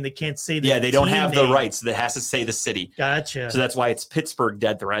city name. They can't say the they don't have the rights. So that has to say the city. Gotcha. So that's why it's Pittsburgh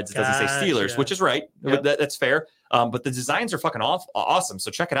Dead Threads. It doesn't say Steelers, which is right. Yep. That's fair. But the designs are fucking awesome. So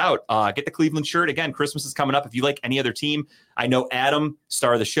check it out. Get the Cleveland shirt. Again, Christmas is coming up. If you like any other team, I know Adam,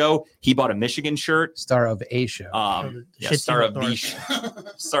 star of the show, he bought a Michigan shirt. Star of a show. Star of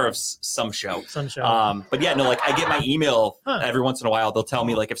the star of some show. Some show. But yeah, no, like I get my email every once in a while. They'll tell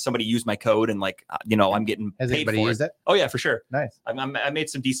me like if somebody used my code and like I'm getting Has paid anybody for used it. it? Oh yeah, for sure. Nice. I made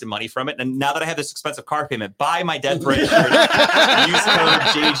some decent money from it, and now that I have this expensive car payment, buy my Dead Thread shirt. Use code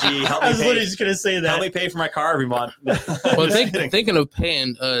JG. Help me I was literally just gonna say that. Help me pay for my car every month. Well, thinking of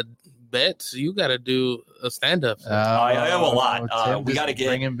paying bets, you got to do a stand-up. I have a lot. We got to get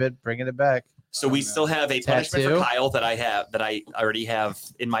bringing it back. So we still have a punishment for Kyle that I already have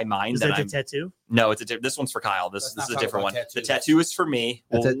in my mind. Is that a tattoo? No, this one's for Kyle. This is a different one. The tattoo is for me.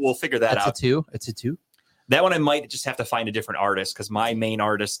 We'll figure that out. It's a two. That one I might just have to find a different artist because my main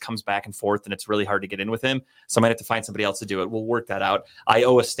artist comes back and forth and it's really hard to get in with him. So I might have to find somebody else to do it. We'll work that out. I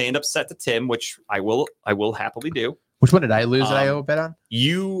owe a stand-up set to Tim, which I will happily do. Which one did I lose that I owe a bet on?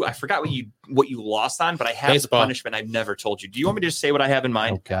 I forgot what you lost on, but I have baseball. The punishment I've never told you. Do you want me to just say what I have in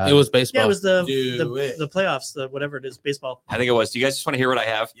mind? Oh, it was baseball. Yeah, it was the playoffs, whatever it is, baseball. I think it was. Do you guys just want to hear what I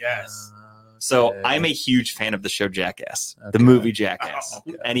have? Yes. So I'm a huge fan of the show Jackass, the movie Jackass.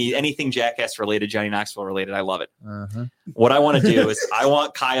 Anything Jackass related, Johnny Knoxville related, I love it. What I want to do is I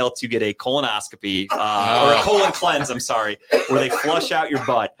want Kyle to get a colonoscopy or a colon cleanse. I'm sorry, where they flush out your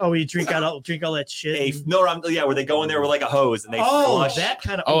butt. Oh, you drink all that shit. Where they go in there with like a hose and they flush. That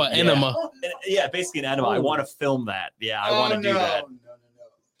kind of. An enema. Yeah, basically an enema. I want to film that. Yeah, I want to do that.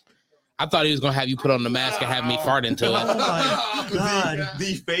 I thought he was going to have you put on the mask and have me fart into it. Oh, my God.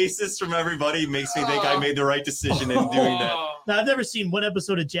 The faces from everybody makes me think I made the right decision in doing that. Now, I've never seen one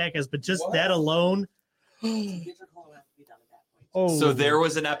episode of Jackass, but just that alone. So there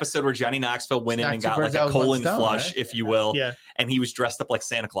was an episode where Johnny Knoxville went in and got like a colon flush, if you will. Yeah. And he was dressed up like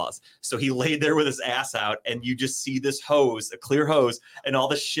Santa Claus. So he laid there with his ass out and you just see this hose, a clear hose, and all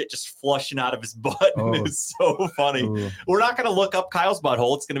the shit just flushing out of his butt. And it was so funny. We're not going to look up Kyle's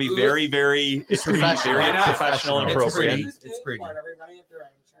butthole. It's going to be very, very, very professional and appropriate. It's pretty.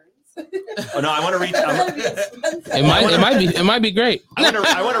 Oh no, I want to reach. It might be great.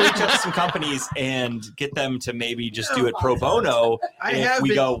 I want to reach out to some companies and get them to maybe just do it pro bono.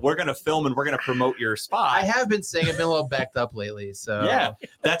 We're going to film and we're going to promote your spot. I have been saying I've been a little backed up lately, so yeah,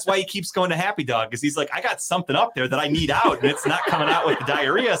 that's why he keeps going to Happy Dog because he's like, I got something up there that I need out, and it's not coming out with the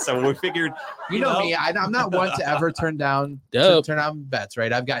diarrhea. So we figured, you know me, I'm not one to ever turn down bets.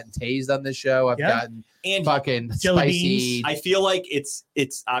 Right? I've gotten tased on this show. I've gotten. And fucking spicy. I feel like it's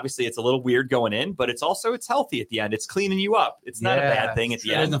obviously it's a little weird going in, but it's healthy at the end. It's cleaning you up. It's not a bad thing at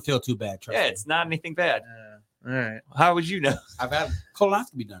the end. It doesn't feel too bad. It's not anything bad. All right. How would you know? I've had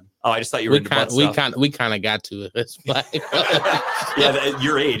colonoscopy done. Oh, I just thought you were into butt stuff. We kind of got to it. At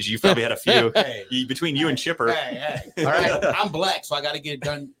your age, you probably had a few. Between you and Chipper. Hey. All right. I'm black, so I got to get it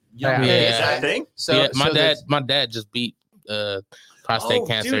done. Yeah. Is that a thing? So my dad just beat prostate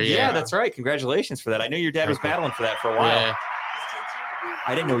cancer. Dude, yeah, that's right. Congratulations for that. I knew your dad was battling for that for a while. Yeah.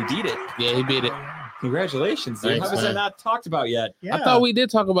 I didn't know he beat it. Yeah, he beat it. Congratulations, dude. Thanks, how was that not talked about yet? Yeah. I thought we did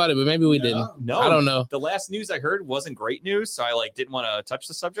talk about it, but maybe we didn't. No, I don't know. The last news I heard wasn't great news, so I didn't want to touch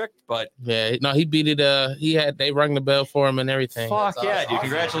the subject. But yeah, no, he beat it. They rang the bell for him and everything. Fuck that's yeah, awesome. Dude!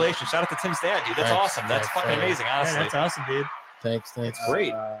 Congratulations! Shout out to Tim's dad, dude. That's awesome. That's fucking amazing. Honestly, that's awesome, dude. Thanks.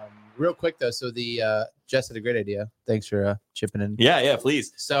 Great. Real quick though, so the Jess had a great idea. Thanks for chipping in. Yeah,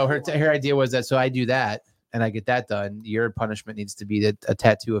 please. So her idea was that I do that and I get that done. Your punishment needs to be a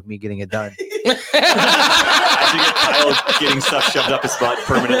tattoo of me getting it done. Kyle getting stuff shoved up his butt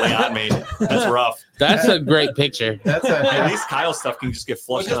permanently on me. That's rough. That's a great picture. At least Kyle's stuff can just get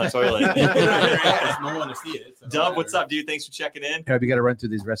flushed down the toilet. No one to see it. So Dub, what's up, dude? Thanks for checking in. We got to run through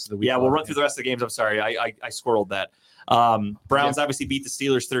these rest of the week. Yeah, we'll run through the rest of the games. I'm sorry, I squirreled that. Browns obviously beat the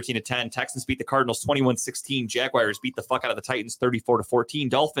Steelers 13-10. Texans beat the Cardinals 21-16. Jaguars beat the fuck out of the Titans 34-14.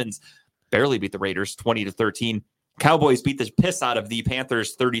 Dolphins barely beat the Raiders 20-13. Cowboys beat the piss out of the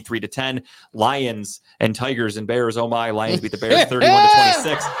Panthers 33-10. Lions and Tigers and Bears. Oh my, Lions beat the Bears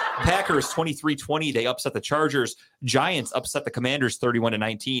 31-26. Packers 23-20. They upset the Chargers. Giants upset the Commanders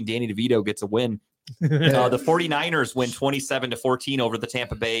 31-19. Danny DeVito gets a win. The 49ers win 27-14 over the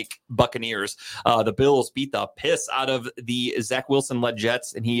Tampa Bay Buccaneers. The Bills beat the piss out of the Zach Wilson-led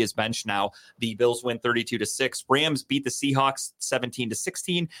Jets, and he is benched now. The Bills win 32-6. Rams beat the Seahawks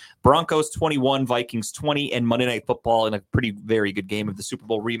 17-16. Broncos 21, Vikings 20, and Monday Night Football in a very good game of the Super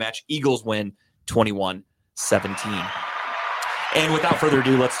Bowl rematch. Eagles win 21-17. And without further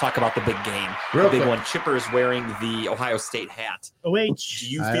ado, let's talk about the big game. The big one. Chipper is wearing the Ohio State hat. Do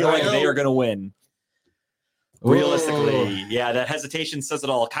you feel like they are going to win? Realistically, yeah, that hesitation says it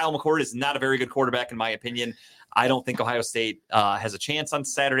all. Kyle McCord is not a very good quarterback, in my opinion. I don't think Ohio State has a chance on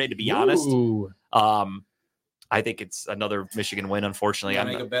Saturday, to be honest. I think it's another Michigan win, unfortunately. You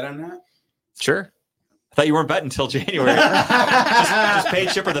make a bet on that? Sure. I thought you weren't betting until January. just pay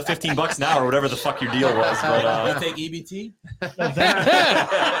Chipper the $15 an hour or whatever the fuck your deal was. But take EBT.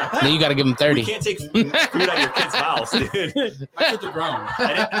 Then you got to give him 30. You can't take food out of your kids' mouths, dude. I took the ground.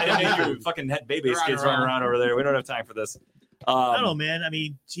 I didn't know you fucking had baby's kids running around over there. We don't have time for this. I don't know, man. I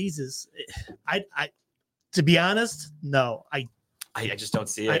mean, Jesus. I to be honest, no. I just don't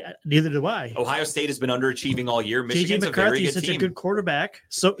see it. Neither do I. Ohio State has been underachieving all year. Michigan's McCarthy is such a good quarterback.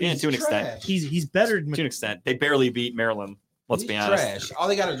 So to an extent, he's better to an extent. They barely beat Maryland. Let's be honest. Trash. All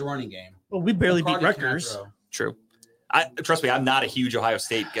they got is a running game. Well, we barely beat Rutgers. True. Trust me, I'm not a huge Ohio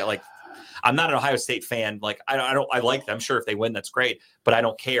State I'm not an Ohio State fan. Like I like them. Sure, if they win, that's great. But I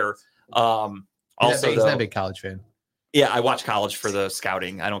don't care. Also, he's not a big college fan. Yeah, I watch college for the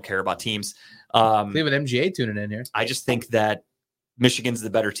scouting. I don't care about teams. We have an MGA tuning in here. I just think that Michigan's the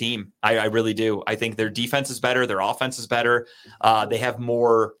better team. I really do. I think their defense is better. Their offense is better. They have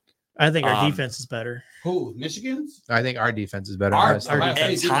more. I think our defense is better. Who? Michigan's? I think our defense is better. At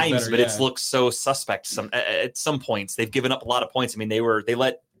times, but it looks so suspect. At some points, they've given up a lot of points. I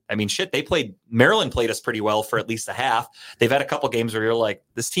mean, Maryland played us pretty well for at least a half. They've had a couple games where you're like,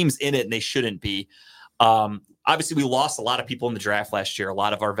 this team's in it and they shouldn't be. Obviously, we lost a lot of people in the draft last year. A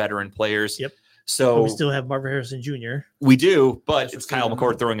lot of our veteran players. Yep. So but we still have Marvin Harrison Jr. We do, but it's Kyle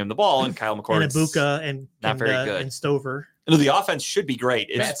McCord throwing him the ball, and Kyle McCord and Ibuka and not very good. And Stover. No, the offense should be great.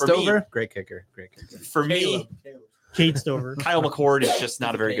 Matt Stover, great kicker. For me, Cade Stover. Kyle McCord is just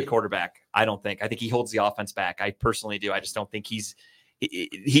not a very good quarterback. I don't think. I think he holds the offense back. I personally do. I just don't think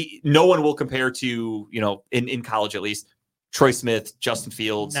he. No one will compare to in college at least. Troy Smith, Justin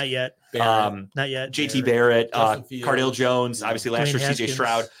Fields, not yet. Not yet. JT Barrett, Cardale Jones, obviously last year CJ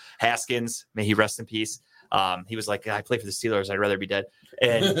Stroud, Haskins, may he rest in peace. He was like, I play for the Steelers. I'd rather be dead.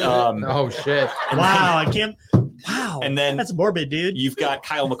 And oh shit! Wow, I can't. Wow, and then that's morbid, dude. You've got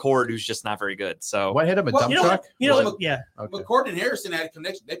Kyle McCord, who's just not very good. So what hit him a dump truck? Yeah. Okay. McCord and Harrison had a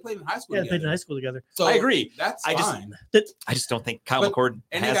connection. They played in high school. Yeah, they played in high school together. So I agree. That's fine. I just don't think Kyle McCord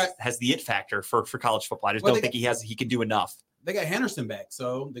has the it factor for college football. I just don't think he can do enough. They got Henderson back,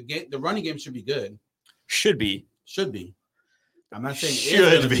 so the running game should be good. Should be. I'm not saying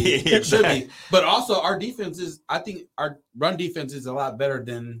it should be, but also our defense is. I think our run defense is a lot better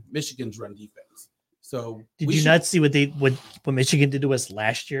than Michigan's run defense. So did you not see what Michigan did to us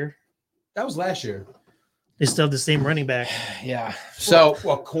last year? That was last year. They still have the same running back. Yeah. So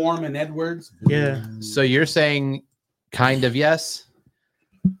Corm and Edwards. Yeah. So you're saying kind of yes.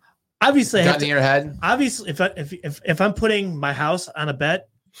 Obviously, got in your head. Obviously, if I'm putting my house on a bet,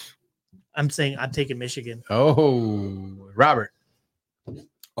 I'm saying I'm taking Michigan. Oh, Robert,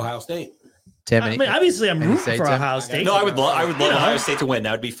 Ohio State. Tim, I mean, obviously, I'm rooting for Ohio State. No, I would love Ohio State to win.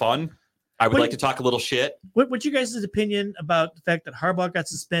 That would be fun. I would like to talk a little shit. What's you guys' opinion about the fact that Harbaugh got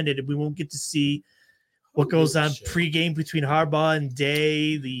suspended and we won't get to see what goes on pregame between Harbaugh and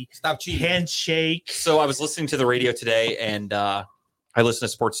Day, the handshake? So I was listening to the radio today, and I listen to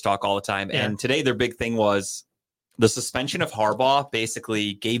sports talk all the time. Yeah. And today their big thing was the suspension of Harbaugh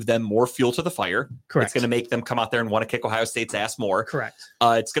basically gave them more fuel to the fire. Correct. It's going to make them come out there and want to kick Ohio State's ass more. Correct.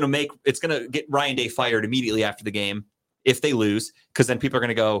 It's going to get Ryan Day fired immediately after the game if they lose, because then people are going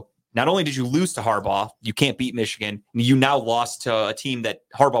to go, not only did you lose to Harbaugh, you can't beat Michigan. You now lost to a team that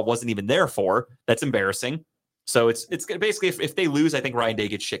Harbaugh wasn't even there for. That's embarrassing. So it's basically if they lose, I think Ryan Day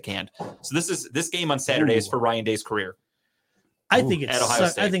gets shit canned. So this game on Saturday is for Ryan Day's career. I think it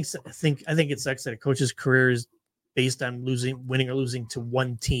sucks. I think it sucks that a coach's career is based on winning or losing to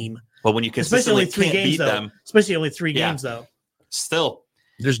one team. Well, when you consistently can't beat them, especially only 3 games though. Still,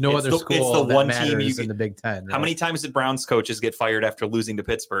 there's no other school. It's the one team in the Big Ten. Right? How many times did Browns coaches get fired after losing to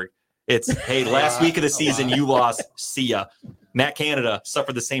Pittsburgh? It's hey, last week of the season you lost. See ya. Matt Canada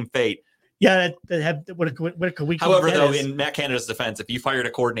suffered the same fate. Yeah, what a week. However, though, in Matt Canada's defense, if you fired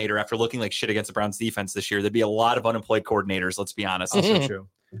a coordinator after looking like shit against the Browns defense this year, there'd be a lot of unemployed coordinators. Let's be honest. Also true.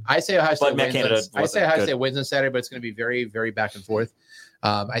 I say Ohio State wins on Saturday, but it's going to be very, very back and forth.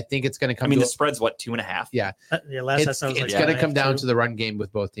 I think it's going to come. I mean, the spread's what, 2.5? Yeah. Last time it's going to come down to the run game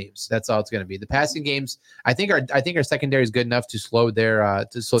with both teams. That's all it's going to be. The passing games, I think our secondary is good enough to slow their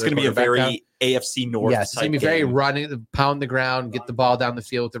It's going to be a very down. AFC North. Yes, it's going to be very running, pound the ground, get the ball down the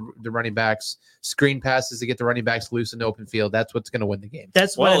field with the running backs, screen passes to get the running backs loose in the open field. That's what's going to win the game.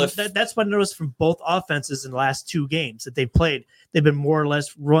 That's what I noticed from both offenses in the last 2 games that they've played. They've been more or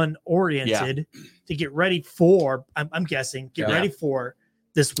less run oriented to get ready for. I'm guessing ready for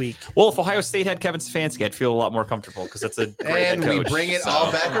this week. Well, if Ohio State had Kevin Stefanski, I'd feel a lot more comfortable because that's a great head coach. And we bring it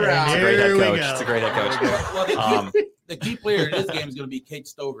all back around. It's a great head coach. It's a great head coach. Well, the key player in this game is going to be Cade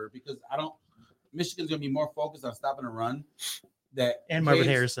Stover because Michigan's going to be more focused on stopping a run. Marvin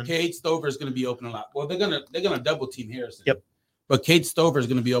Harrison. Cade Stover is going to be open a lot. Well, they're going to double team Harrison. Yep. But Cade Stover is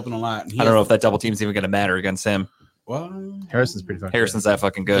going to be open a lot. I don't know if that double team is even going to matter against him. Well, Harrison's pretty fun. Harrison's that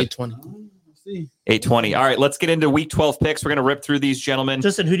fucking good. 820. 820. All right, let's get into week 12 picks. We're going to rip through these, gentlemen.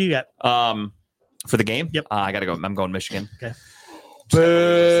 Justin, who do you got? For the game? Yep. I got to go. I'm going Michigan. Okay.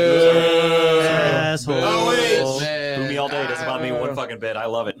 Boo. Asshole. Boo me all day. Doesn't bother me one fucking bit. I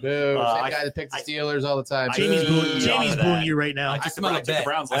love it. Boo. Same guy that picks the Steelers all the time. Jamie's booing you right now. I took the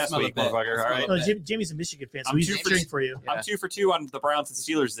Browns last week, motherfucker. All right. No, Jamie's a Michigan fan, so he's cheering for you. I'm 2 for 2 on the Browns and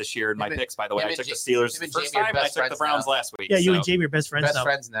Steelers this year in my picks, by the way. I took the Steelers the first time, and I took the Browns last week. Yeah, you and Jamie are best friends now. Best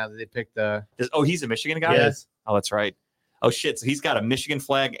friends now that they picked the... Oh, he's a Michigan guy? Yes. Oh, that's right. Oh, shit. So he's got a Michigan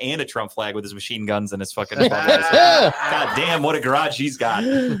flag and a Trump flag with his machine guns and his fucking... God damn, what a garage he's got.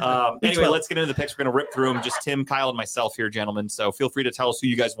 Anyway, let's get into the picks. We're going to rip through them. Just Tim, Kyle, and myself here, gentlemen. So feel free to tell us who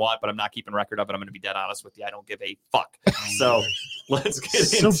you guys want, but I'm not keeping record of it. I'm going to be dead honest with you. I don't give a fuck. So let's get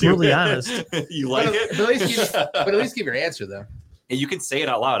into it. So brutally honest. You like it? But at least give your answer, though. And you can say it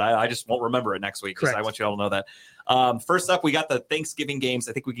out loud. I just won't remember it next week because I want you all to know that. First up, we got the Thanksgiving games.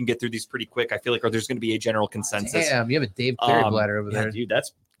 I think we can get through these pretty quick. I feel like there's going to be a general consensus. Damn, you have a Dave Carey bladder over there. Dude,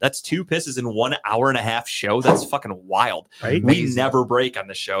 that's 2 pisses in 1 hour-and-a-half show. That's fucking wild. Right? We never break on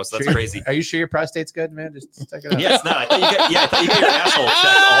this show, so that's crazy. Are you sure your prostate's good, man? Just check it out. Yeah, it's not. I thought you get your asshole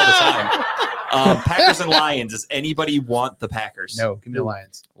checked all the time. Packers and Lions. Does anybody want the Packers? No, give me the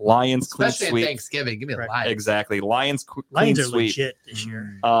Lions. Lions, clean Especially sweep. at Thanksgiving. Give me the Lions. Exactly. Lions, clean Lions are sweep. legit this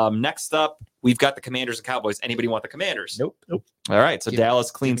year. Next up, we've got the Commanders and Cowboys. Anybody want the Commanders? Nope. All right, so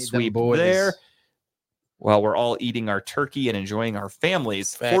Dallas, clean give me sweep them boys. there. While we're all eating our turkey and enjoying our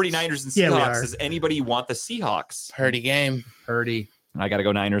families. Facts. 49ers and Yeah, we Seahawks. are. Does anybody want the Seahawks? Purdy game. Purdy. I got to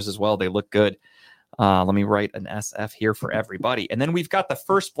go Niners as well. They look good. Let me write an SF here for everybody. And then we've got the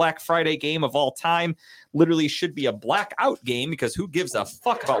first Black Friday game of all time. Literally should be a blackout game because who gives a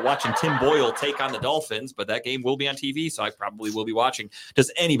fuck about watching Tim Boyle take on the Dolphins? But that game will be on TV, so I probably will be watching.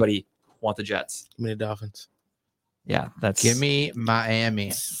 Does anybody want the Jets? Give me the Dolphins. Yeah, that's... Give me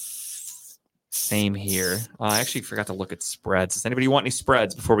Miami. Same here. I actually forgot to look at spreads. Does anybody want any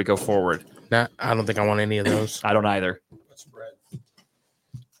spreads before we go forward? Nah, I don't think I want any of those. I don't either.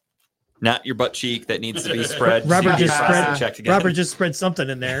 Not your butt cheek that needs to be spread. Robert just spread something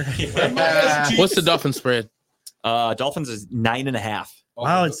in there. What's the Dolphin spread? Dolphins is 9.5.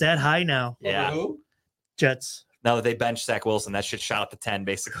 Wow, it's that high now. Yeah. Jets. Now that they bench Zach Wilson, that shit shot up to 10,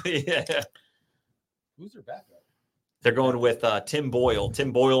 basically. Who's their backup? They're going with Tim Boyle.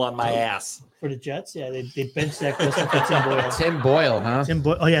 Tim Boyle on my ass. For the Jets? Yeah, they benched Zach Wilson for Tim Boyle. Tim Boyle, huh? Tim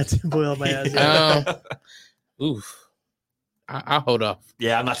Boyle. Oh, yeah, Tim Boyle on my ass. Yeah. Oof. I'll hold off.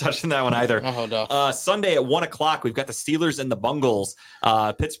 Yeah, I'm not touching that one either. I'll hold off. Sunday at 1 o'clock, we've got the Steelers and the Bungles.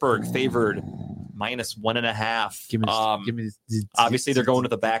 Pittsburgh favored -1.5. Give me obviously, they're going to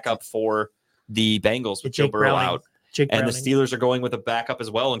the backup for the Bengals with Joe Burrow out. And the Steelers are going with a backup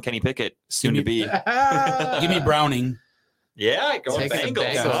as well, and Kenny Pickett, soon to be. Give me Browning. Yeah, going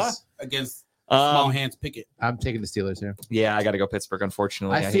Bengals. Huh? Against small hands Pickett. I'm taking the Steelers here. Yeah, I got to go Pittsburgh,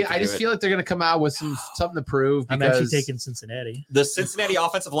 unfortunately. I just feel like they're going to come out with something to prove. I'm actually taking Cincinnati. The Cincinnati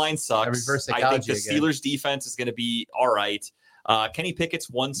offensive line sucks. I think the Steelers defense is going to be all right. Kenny Pickett's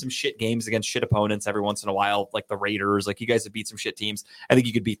won some shit games against shit opponents every once in a while, like the Raiders. Like you guys have beat some shit teams. I think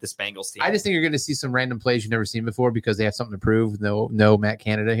you could beat this Bengals team. I just think you're going to see some random plays you've never seen before because they have something to prove. No Matt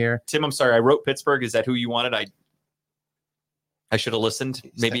Canada here. Tim, I'm sorry. I wrote Pittsburgh. Is that who you wanted? I should have listened.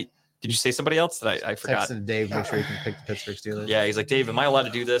 Maybe. Did you say somebody else? That I forgot. Texting Dave, make sure you can pick the Pittsburgh Steelers. Yeah, he's like, Dave, am I allowed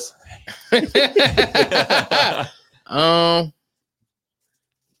to do this?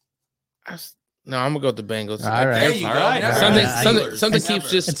 No, I'm gonna go with the Bengals. All right, all right. Something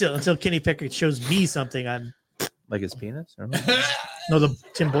keeps just until Kenny Pickett shows me something. I'm like his penis. Or no, the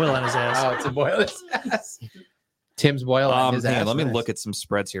Tim Boyle on his ass. Oh, Tim Boyle. Tim's Boyle on his ass. Let me look at some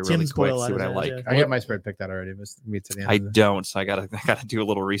spreads here really quick. See what I like. I got my spread picked out already. I don't, so I gotta do a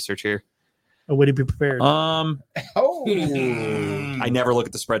little research here. Oh, would he be prepared? I never look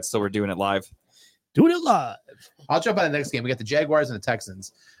at the spreads till we're doing it live. Doing it live. I'll jump on the next game. We got the Jaguars and the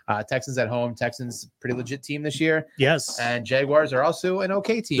Texans. Texans at home. Texans, pretty legit team this year. Yes. And Jaguars are also an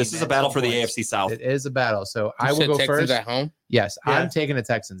okay team. This is a battle for the AFC South. It is a battle. So I will go Texans first. At home? Yes, yeah. I'm taking the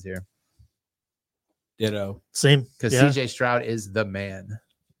Texans here. Ditto. Same. Because CJ Stroud is the man.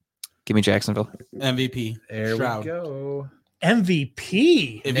 Give me Jacksonville. MVP. There Stroud. we go.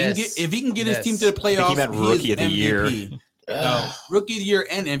 MVP. If he can get his team to the playoffs, he meant rookie of the year. Rookie of the year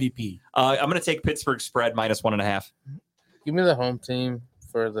and MVP. I'm going to take Pittsburgh spread -1.5. Give me the home team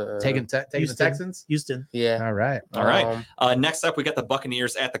for the taking the Texans. Houston. Yeah. All right. Next up, we got the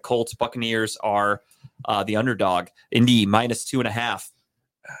Buccaneers at the Colts. Buccaneers are the underdog. Indy -2.5.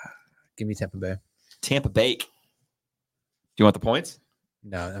 Give me Tampa Bay. Tampa Bay. Do you want the points?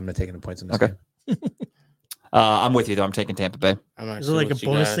 No, I'm not taking the points on this game. I'm with you, though. I'm taking Tampa Bay. Is it like a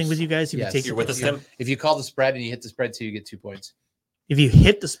bonus thing with you guys? Yes. You're with us, Tim? If you call the spread and you hit the spread too, you get 2 points. If you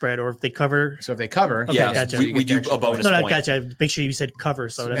hit the spread or if they cover. So if they cover, Okay, yeah, gotcha. we do a bonus No, point. gotcha. Make sure you said cover.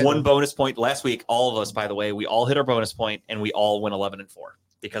 So that's one bonus point last week. All of us, by the way, we all hit our bonus point and we all went 11-4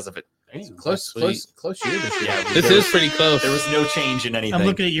 because of it. Close year this year. Yeah, This is pretty close. There was no change in anything. I'm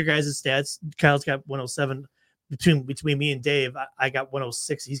looking at your guys' stats. Kyle's got 107. Between me and Dave, I got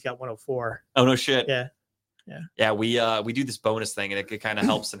 106. He's got 104. Oh no shit. Yeah. We do this bonus thing and it kind of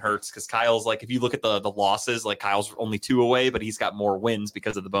helps and hurts because Kyle's like, if you look at the losses, like Kyle's only 2 away, but he's got more wins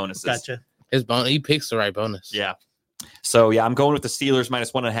because of the bonuses. Gotcha. He picks the right bonus. Yeah. So yeah, I'm going with the Steelers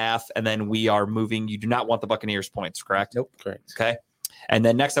 -1.5, and then we are moving. You do not want the Buccaneers points, correct? Nope. Correct. Okay. And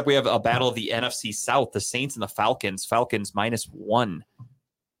then next up, we have a battle of the NFC South, the Saints and the Falcons. Falcons -1.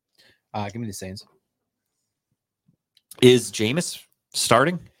 Give me the Saints. Is Jameis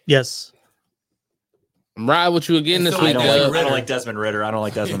starting? Yes. I'm riding with you again this I week. don't like Desmond Ritter. I don't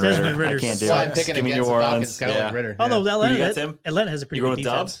like Desmond Desmond Ritter. I Ritter's can't do So it. I'm picking Give me against New the Orleans. Falcons. Yeah. Ritter. Although Who you got, Tim? Atlanta has a pretty You going good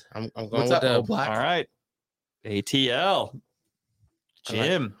with defense. Dubs? I'm going What's with up, that. old black? All right. ATL.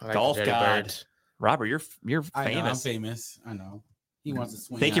 Jim, I like golf the Dirty god. Birds. Robert, you're I know, I'm famous. famous. I know. He wants to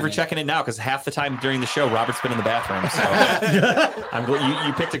swing. Thank you for on it. checking in now, because half the time during the show, Robert's been in the bathroom. So I'm glad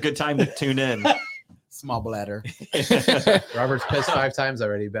you picked a good time to tune in. Small bladder. Robert's pissed 5 times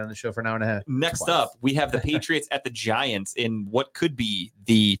already. Been on the show for an hour and a half. Next up, we have the Patriots at the Giants in what could be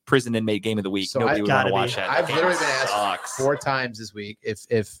the prison inmate game of the week. So Nobody I've would want to gotta watch be. that. I've That literally game been asked sucks. 4 times this week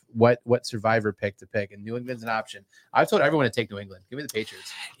if what survivor pick to pick, and New England's an option. I've told everyone to take New England. Give me the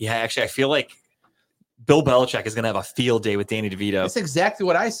Patriots. Yeah, actually, I feel like Bill Belichick is going to have a field day with Danny DeVito. That's exactly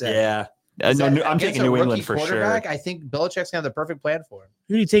what I said. Yeah. No, I'm Against taking a New rookie England for sure. quarterback, I think Belichick's gonna have the perfect plan for him.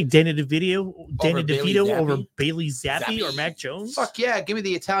 Who do you take, Danny DeVito Bailey over Zappi? Bailey Zappi or Zappi. Mac Jones? Fuck yeah, give me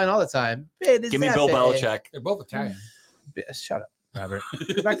the Italian all the time. Hey, this Give me that Bill thing. Belichick. They're both Italian. Shut up, Robert.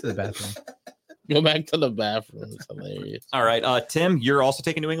 Go back to the bathroom. Go back to the bathroom. It's hilarious. All right. Tim, you're also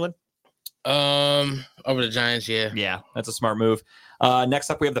taking New England? Over the Giants, yeah. Yeah, that's a smart move. Next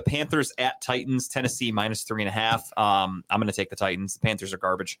up, we have the Panthers at Titans, Tennessee -3.5. I'm going to take the Titans. The Panthers are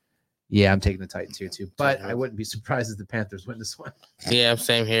garbage. Yeah, I'm taking the Titans here too, but I wouldn't be surprised if the Panthers win this one. Yeah,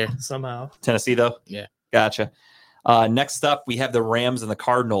 same here. Somehow. Tennessee, though? Yeah. Gotcha. Next up, we have the Rams and the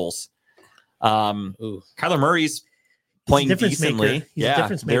Cardinals. Ooh. Kyler Murray's playing difference decently. maker. He's a Yeah,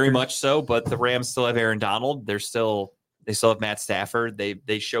 difference very maker. much so, but the Rams still have Aaron Donald. They still have Matt Stafford.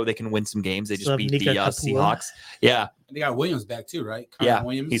 They show they can win some games. They just Still have beat Nika the Kapua. Seahawks. Yeah. And they got Williams back too, right? Yeah,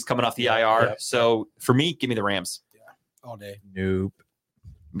 Williams. he's coming off the IR. Yeah. So for me, give me the Rams. all day. Nope.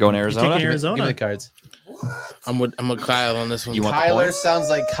 Going You're Arizona. taking Arizona. Give me the cards. I'm with Kyle on this one. You want the Kyler points? sounds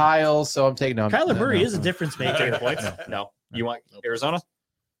like Kyle, so I'm taking him. Kyler Murray is a difference Taking maker. the points? No. You want Arizona?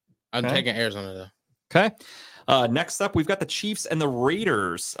 I'm Okay. taking Arizona though. Okay. Next up, we've got the Chiefs and the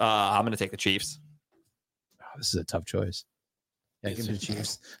Raiders. I'm going to take the Chiefs. Oh, this is a tough choice. Yeah, give me the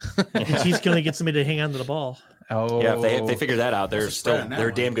Chiefs. The Chiefs can only get somebody to hang on to the ball. Oh, Yeah, if they figure that out, they're What's the spread on that they're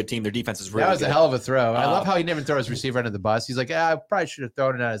a one? damn good team. Their defense is really that was good. a hell of a throw. I Uh, love how he didn't even throw his receiver under the bus. He's like, I probably should have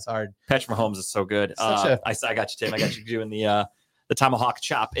thrown it out as hard. Patrick Mahomes is so good. Such I got you, Tim. I got you doing the tomahawk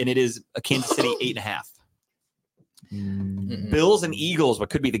chop, and it is a Kansas City 8.5. Mm-mm. Bills and Eagles, what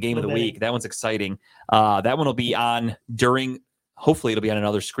could be the game of the Okay. week. That one's exciting. That one will be on hopefully it'll be on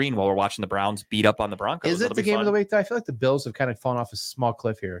another screen while we're watching the Browns beat up on the Broncos. Is it It'll the be game fun. of the week? Though I feel like the Bills have kind of fallen off a small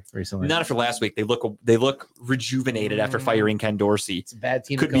cliff here recently. Not after last week. They look rejuvenated after firing Ken Dorsey. It's a bad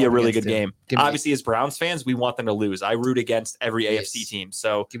team. to Could be go a up really against good him. game. Give me- Obviously, as Browns fans, we want them to lose. I root against every Yes. AFC team.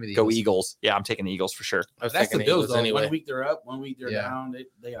 So Give me the go Eagles. Yeah, I'm taking the Eagles for sure. I was That's the taking Bills Eagles though. anyway. 1 week they're up, 1 week they're Yeah. down.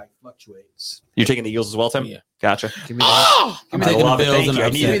 They like fluctuate. You're taking the Eagles as well, Tim? Yeah. Gotcha. Give me the, Oh! I'm I taking love the it. Bills Thank and you. I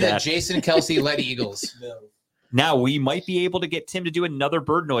upset. give me needed the that. Jason Kelsey led Eagles. Now we might be able to get Tim to do another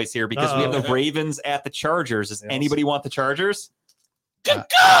bird noise here because we have the Uh-oh. Ravens at the Chargers. Does Yes. anybody want the Chargers? Go!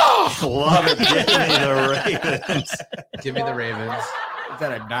 Love it. Give me the Ravens. Give me the Ravens. Is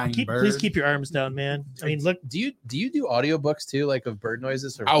that a dying bird? Please keep your arms down, man. I mean, look, Do you do audiobooks too, like of bird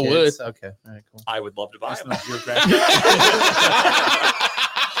noises? Or I kids? would. Okay. All right. Cool. I would love to buy That's them. not geographic.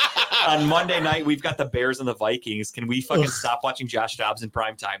 On Monday night, we've got the Bears and the Vikings. Can we fucking stop watching Josh Dobbs in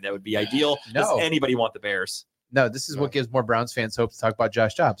prime time? That would be ideal. Does No. anybody want the Bears? No, this is what gives more Browns fans hope to talk about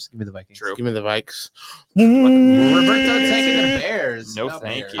Josh Dobbs. Give me the Vikings. True. Give me the Vikes. Roberto taking the Bears. No, No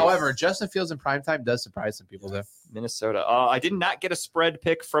thank Bears. you. However, Justin Fields in primetime does surprise some people, though. Minnesota. I did not get a spread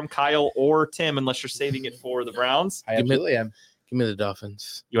pick from Kyle or Tim unless you're saving it for the Browns. I Give me- absolutely am. Give me the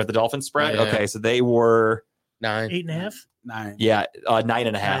Dolphins. You want the Dolphins spread? Yeah. Okay, so they were 9. 8.5. 9. 9.5.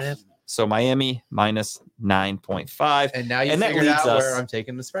 9.5. So Miami minus 9.5. And now you figured out where I'm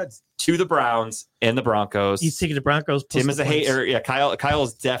taking the spreads. To the Browns and the Broncos. He's taking the Broncos. Tim is a hater. Yeah, Kyle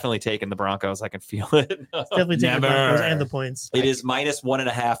is definitely taking the Broncos. I can feel it. Definitely taking the Broncos and the points. It is minus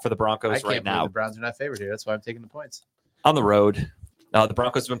 1.5 for the Broncos right now. The Browns are not favored here. That's why I'm taking the points. On the road. The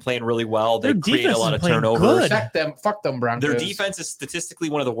Broncos have been playing really well. They created a lot of turnovers. Fuck them Broncos. Their defense is statistically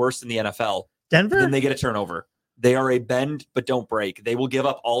one of the worst in the NFL. Denver? Then they get a turnover. They are a bend but don't break. They will give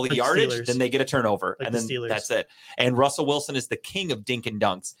up all the yardage, then they get a turnover, and then that's it. And Russell Wilson is the king of dink and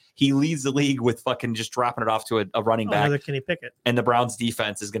dunks. He leads the league with fucking just dropping it off to a running back. Another Kenny Pickett. And the Browns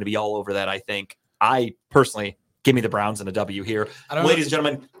defense is going to be all over that, I think. I personally give me the Browns and a W here. Ladies and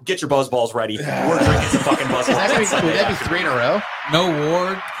gentlemen, get your buzz balls ready. We're drinking some fucking buzz balls. Would that be 3 in a row? No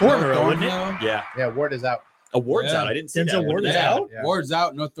Ward. 4 in a row, wouldn't it? Yeah, Ward is out. Ward's out. I didn't see that. Ward is out? Yeah. Ward's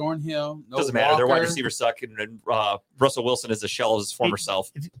out. No Thornhill. No Doesn't matter. Their wide receivers suck. And Russell Wilson is a shell of his former self.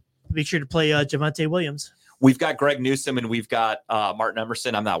 Make sure to play Javonte Williams. We've got Greg Newsome and we've got Martin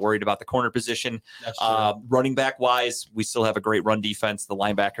Emerson. I'm not worried about the corner position. Running back wise, we still have a great run defense. The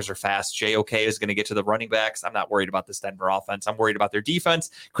linebackers are fast. JOK is going to get to the running backs. I'm not worried about this Denver offense. I'm worried about their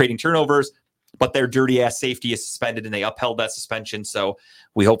defense, creating turnovers. But their dirty ass safety is suspended, and they upheld that suspension. So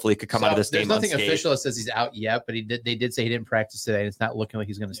we hopefully could come out of this game unscathed. There's nothing official that says he's out yet, but they did say he didn't practice today, and it's not looking like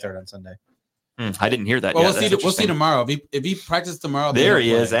he's going to start on Sunday. I didn't hear that. Well, we'll see tomorrow. If he practices tomorrow, there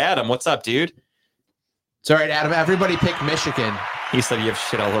he is, Adam. What's up, dude? It's all right, Adam. Everybody pick Michigan. He said you have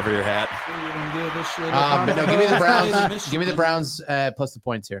shit all over your hat. But no, give me the Browns. Give me the Browns plus the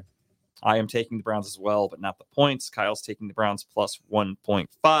points here. I am taking the Browns as well, but not the points. Kyle's taking the Browns plus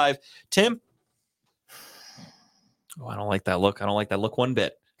 1.5. Tim? Oh, I don't like that look. I don't like that look one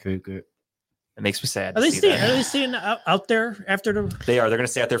bit. Good. It makes me sad. Are they staying out there after the? They are. They're going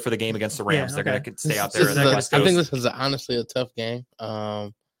to stay out there for the game against the Rams. They're going to stay out there. I think this is honestly a tough game.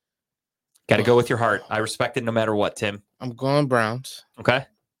 Got to go with your heart. I respect it no matter what, Tim. I'm going Browns. Okay.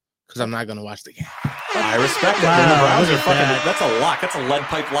 Because I'm not going to watch the game. I respect it. Wow, the Browns are fucking. That's a lock. That's a lead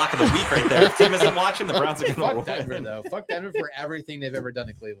pipe lock of the week right there. If Tim isn't watching, the Browns are going to win. Denver, though. Fuck Denver for everything they've ever done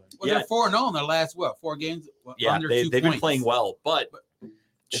in Cleveland. Well, they're 4-0 in their last 4 games. Under they've 2 been points. playing well, but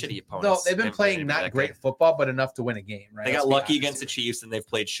shitty opponents. No, they've been playing not great football, but enough to win a game. Right? They got lucky against the Chiefs, and they've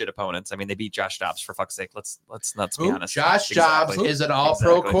played shit opponents. I mean, they beat Josh Dobbs for fuck's sake. Let's be honest. Josh Dobbs is an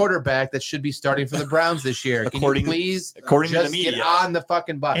All-Pro quarterback that should be starting for the Browns this year. According to the media, get on the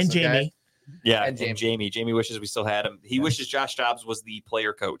fucking bus. And Jamie. Yeah, and Jamie. Jamie wishes we still had him. He wishes Josh Dobbs was the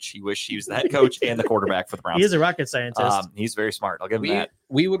player coach. He wished he was the head coach and the quarterback for the Browns. He is a rocket scientist. He's very smart. I'll give him that.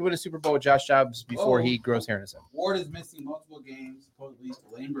 We would win a Super Bowl with Josh Dobbs before he grows hair in his head. Ward is missing multiple games, supposedly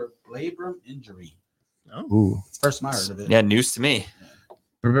labrum injury. Ooh. First I heard of it. Yeah, news to me.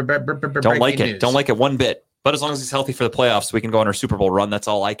 Don't like it. Don't like it one bit. But as long as he's healthy for the playoffs, we can go on our Super Bowl run. That's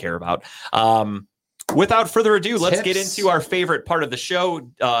all I care about. Without further ado, let's get into our favorite part of the show.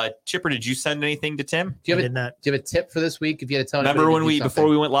 Chipper, did you send anything to Tim? Do you have a tip for this week? If you had to tell Remember when before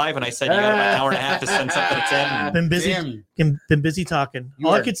we went live and I said you got about an hour and a half to send something to Tim? Been busy talking.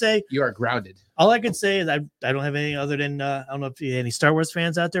 I could say you are grounded. All I could say is I don't have any other than I don't know if you have any Star Wars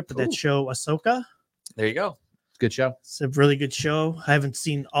fans out there, but that show Ahsoka. There you go. Good show. It's a really good show. I haven't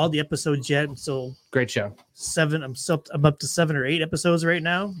seen all the episodes yet. I'm still great show. 7. I'm up to 7 or 8 episodes right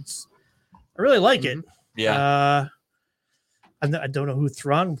now. I really like it. Yeah. I don't know who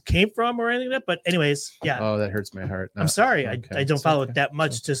Thrawn came from or anything like that, but anyways, yeah. Oh, that hurts my heart. I'm sorry. Okay. I don't follow it that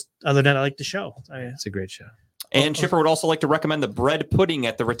much, just other than I like the show. It's a great show. And Chipper would also like to recommend the bread pudding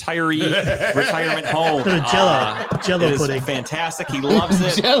at the retirement home. Jello pudding. Fantastic. He loves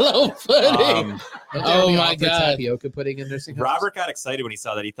it. Jello pudding. Oh my God. Tapioca pudding in nursing homes. Robert got excited when he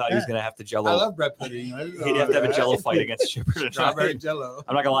saw that. He thought he was going to have to Jello. I love bread pudding. He'd have to have a Jello fight against Chipper. Strawberry Jello.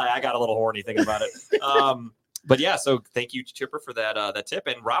 I'm not gonna lie, I got a little horny thinking about it. But yeah, so thank you, Chipper, for that tip.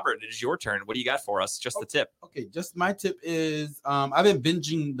 And Robert, it is your turn. What do you got for us? Just the tip. Okay, just my tip is I've been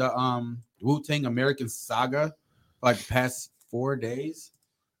binging the Wu-Tang American Saga for like the past 4 days.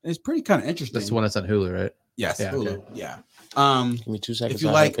 And it's pretty kind of interesting. That's the one that's on Hulu, right? Yes, yeah, Hulu. okay. Yeah. Give me 2 seconds. If you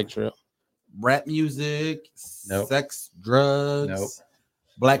like picture it. Rap music, sex, drugs,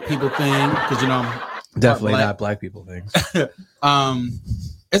 black people thing, because definitely not black people things.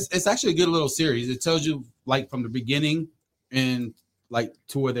 It's actually a good little series. It tells you like from the beginning and like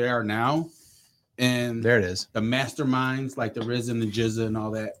to where they are now, and there it is. The masterminds like the Riz and the Jizza and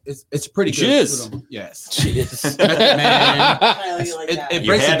all that. It's pretty good. Jizz. Yes. Jizz. Man, it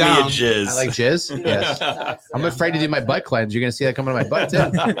breaks it down. Jizz. I like jizz. Yes. I'm afraid to do my butt cleanse. You're gonna see that coming on my butt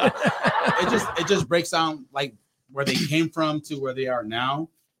too. It just breaks down like where they came from to where they are now,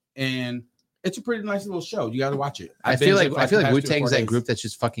 and It's a pretty nice little show. You got to watch it. I feel like Wu-Tang's that group that's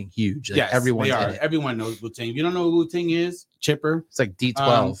just fucking huge. Like everyone, everyone knows Wu-Tang. If you don't know what Wu-Tang is, Chipper. It's like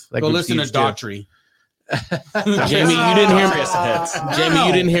D12. Go listen to Daughtry. Jamie, you didn't hear me. Jamie,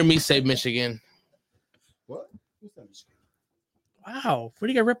 you didn't hear me say Michigan. What? Who's that Michigan? Wow, what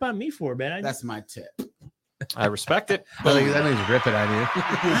do you got to rip on me for, man? That's my tip. I respect it. That means rip it on you.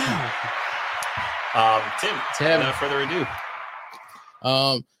 Tim, without further ado.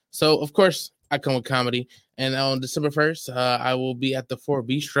 So of course I come with comedy, and on December 1st, I will be at the 4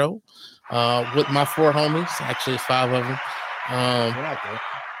 Bistro with my 4 homies. Actually, it's 5 of them.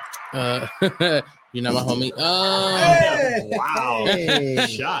 You're not my homie. Wow. Hey.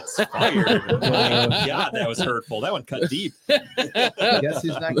 Shots fired. God, that was hurtful. That one cut deep. Guess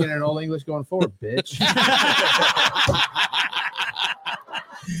who's not getting an old English going forward, bitch?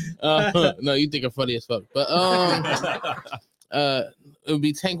 No, you think I'm funny as fuck. But it would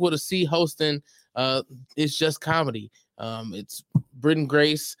be Tank with a C hosting. It's just comedy. It's Britton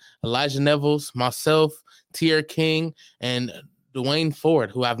Grace, Elijah Nevels, myself, Tier King, and Dwayne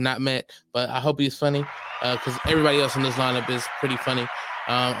Ford, who I've not met, but I hope he's funny because everybody else in this lineup is pretty funny.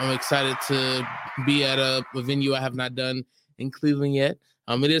 I'm excited to be at a venue I have not done in Cleveland yet.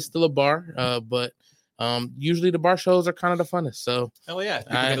 It is still a bar, but usually the bar shows are kind of the funnest. So hell yeah, you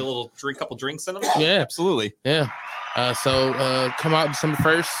can get a couple drinks in them. Yeah, absolutely. Yeah. So come out December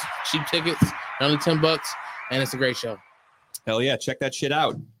 1st, cheap tickets, only $10, and it's a great show. Hell yeah, check that shit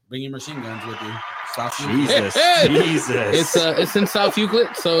out. Bring your machine guns with you. Jesus. It's in South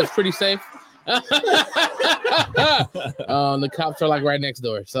Euclid, so it's pretty safe. The cops are like right next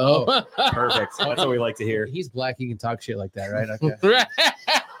door. So perfect. That's what we like to hear. He's black. He can talk shit like that, right? Okay.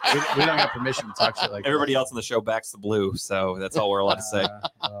 we don't have permission to talk shit like everybody that. else on the show backs the blue, so that's all we're allowed to say.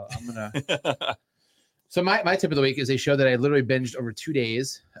 I'm gonna. So my tip of the week is a show that I literally binged over 2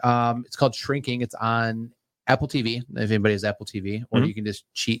 days. It's called Shrinking. It's on Apple TV, if anybody has Apple TV, or you can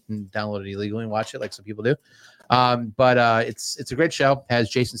just cheat and download it illegally and watch it like some people do. But it's a great show. It has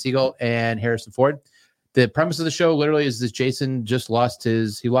Jason Segel and Harrison Ford. The premise of the show literally is this: Jason just lost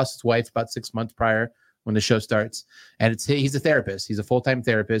his wife about 6 months prior when the show starts, and he's a therapist. He's a full-time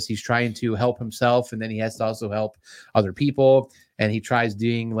therapist. He's trying to help himself, and then he has to also help other people. And he tries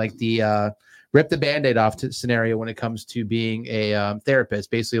doing like the rip the Band-Aid off scenario when it comes to being a therapist.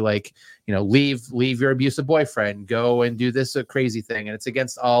 Basically, like, leave your abusive boyfriend, go and do this crazy thing. And it's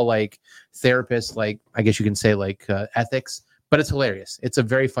against all like therapists, like I guess you can say like ethics, but it's hilarious. It's a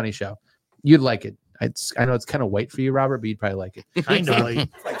very funny show. You'd like it. I know it's kind of white for you, Robert, but you'd probably like it. Kind of white.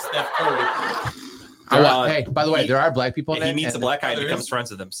 Like Steph Curry. Hey, by the way, there are black people in it. He meets a black guy and becomes friends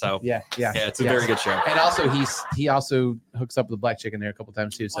with him. So yeah, it's a very good show. And also he also hooks up with a black chick in there a couple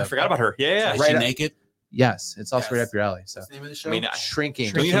times too. So I forgot about her. Yeah. Is she naked? Yes, it's also right up your alley. So what's the name of the show? I mean,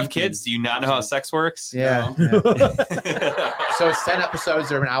 Shrinking. When you have kids, do you not know how sex works? Yeah. So it's 10 episodes.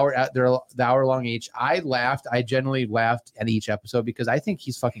 They're an hour. They're the hour long each. I genuinely laughed at each episode because I think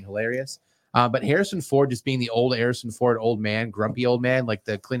he's fucking hilarious. But Harrison Ford, just being the old Harrison Ford, old man, grumpy old man, like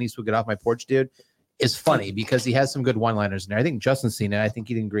the Clint Eastwood get off my porch dude, is funny because he has some good one-liners in there. I think Justin's seen it. I think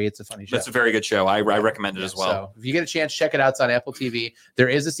he'd agree it's a funny show. It's a very good show. I recommend it as well. So if you get a chance, check it out. It's on Apple TV. There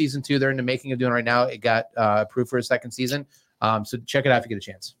is a season 2. They're in the making of doing right now. It got approved for a second season. So check it out if you get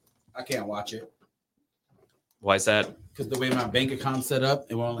a chance. I can't watch it. Why is that? Because the way my bank account's set up,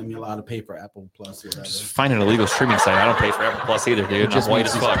 it won't let me allow to pay for Apple Plus or whatever. Just find an illegal streaming site. I don't pay for Apple Plus either, dude. Just white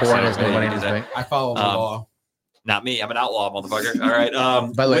as fuck. I follow the law. Not me. I'm an outlaw, motherfucker. All right.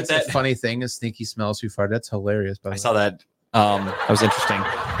 By the way, the funny thing is Stinky smells too far. That's hilarious. I saw that. That was interesting.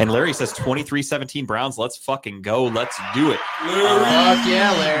 And Larry says 23-17 Browns. Let's fucking go. Let's do it. Fuck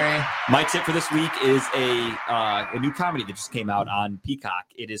yeah, Larry. My tip for this week is a new comedy that just came out on Peacock.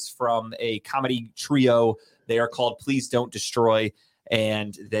 It is from a comedy trio. They are called Please Don't Destroy,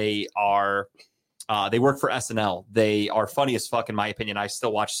 and they are they work for SNL. They are funny as fuck, in my opinion. I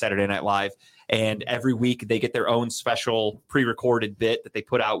still watch Saturday Night Live, and every week they get their own special pre-recorded bit that they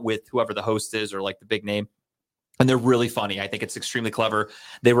put out with whoever the host is or like the big name. And they're really funny. I think it's extremely clever.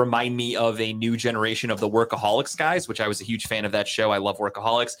 They remind me of a new generation of the Workaholics guys, which I was a huge fan of that show. I love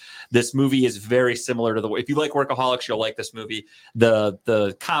Workaholics. This movie is very similar to if you like Workaholics, you'll like this movie.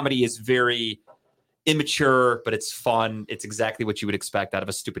 The comedy is very immature, but it's fun. It's exactly what you would expect out of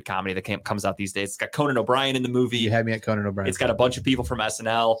a stupid comedy that comes out these days. It's got Conan O'Brien in the movie. You had me at Conan O'Brien. It's got a bunch of people from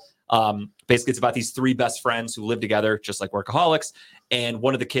SNL. Basically, it's about these 3 best friends who live together, just like Workaholics. And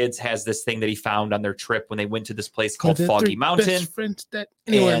one of the kids has this thing that he found on their trip when they went to this place called Foggy Mountain. Best friends that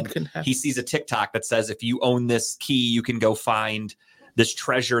anyone can have. He sees a TikTok that says, if you own this key, you can go find this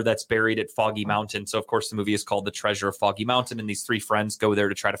treasure that's buried at Foggy Mountain. So, of course, the movie is called The Treasure of Foggy Mountain, and these three friends go there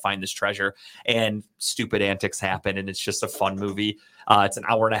to try to find this treasure, and stupid antics happen, and it's just a fun movie. It's an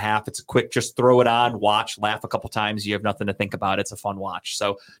hour and a half. It's a quick, just throw it on, watch, laugh a couple times. You have nothing to think about. It's a fun watch.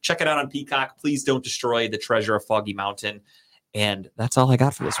 So check it out on Peacock. Please don't destroy The Treasure of Foggy Mountain. And that's all I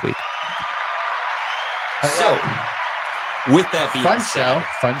got for this week. So with that being said,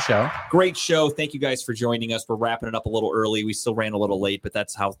 fun show. Great show. Thank you guys for joining us. We're wrapping it up a little early. We still ran a little late, but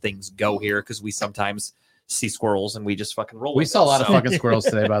that's how things go here because we sometimes see squirrels and we just fucking roll. We saw a lot of fucking squirrels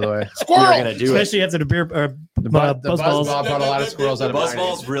today, by the way. Squirrel! We're gonna do especially it. After the beer. The Buzzballs brought a lot of squirrels out of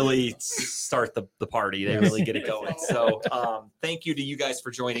Buzzballs really start the party. They really get it going. So thank you to you guys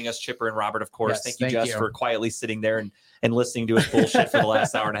for joining us, Chipper and Robert, of course. Yes, thank you, Jess, for quietly sitting there and listening to us bullshit for the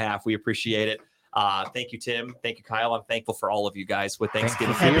last hour and a half. We appreciate it. Thank you, Tim. Thank you, Kyle. I'm thankful for all of you guys with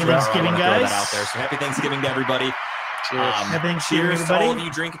Thanksgiving. Happy Thanksgiving, guys. That out there. So happy Thanksgiving to everybody. Cheers. Cheers to all of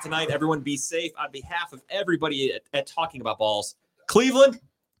you drinking tonight. Everyone be safe. On behalf of everybody at Talking About Balls, Cleveland,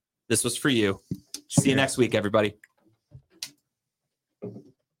 this was for you. See you next week, everybody.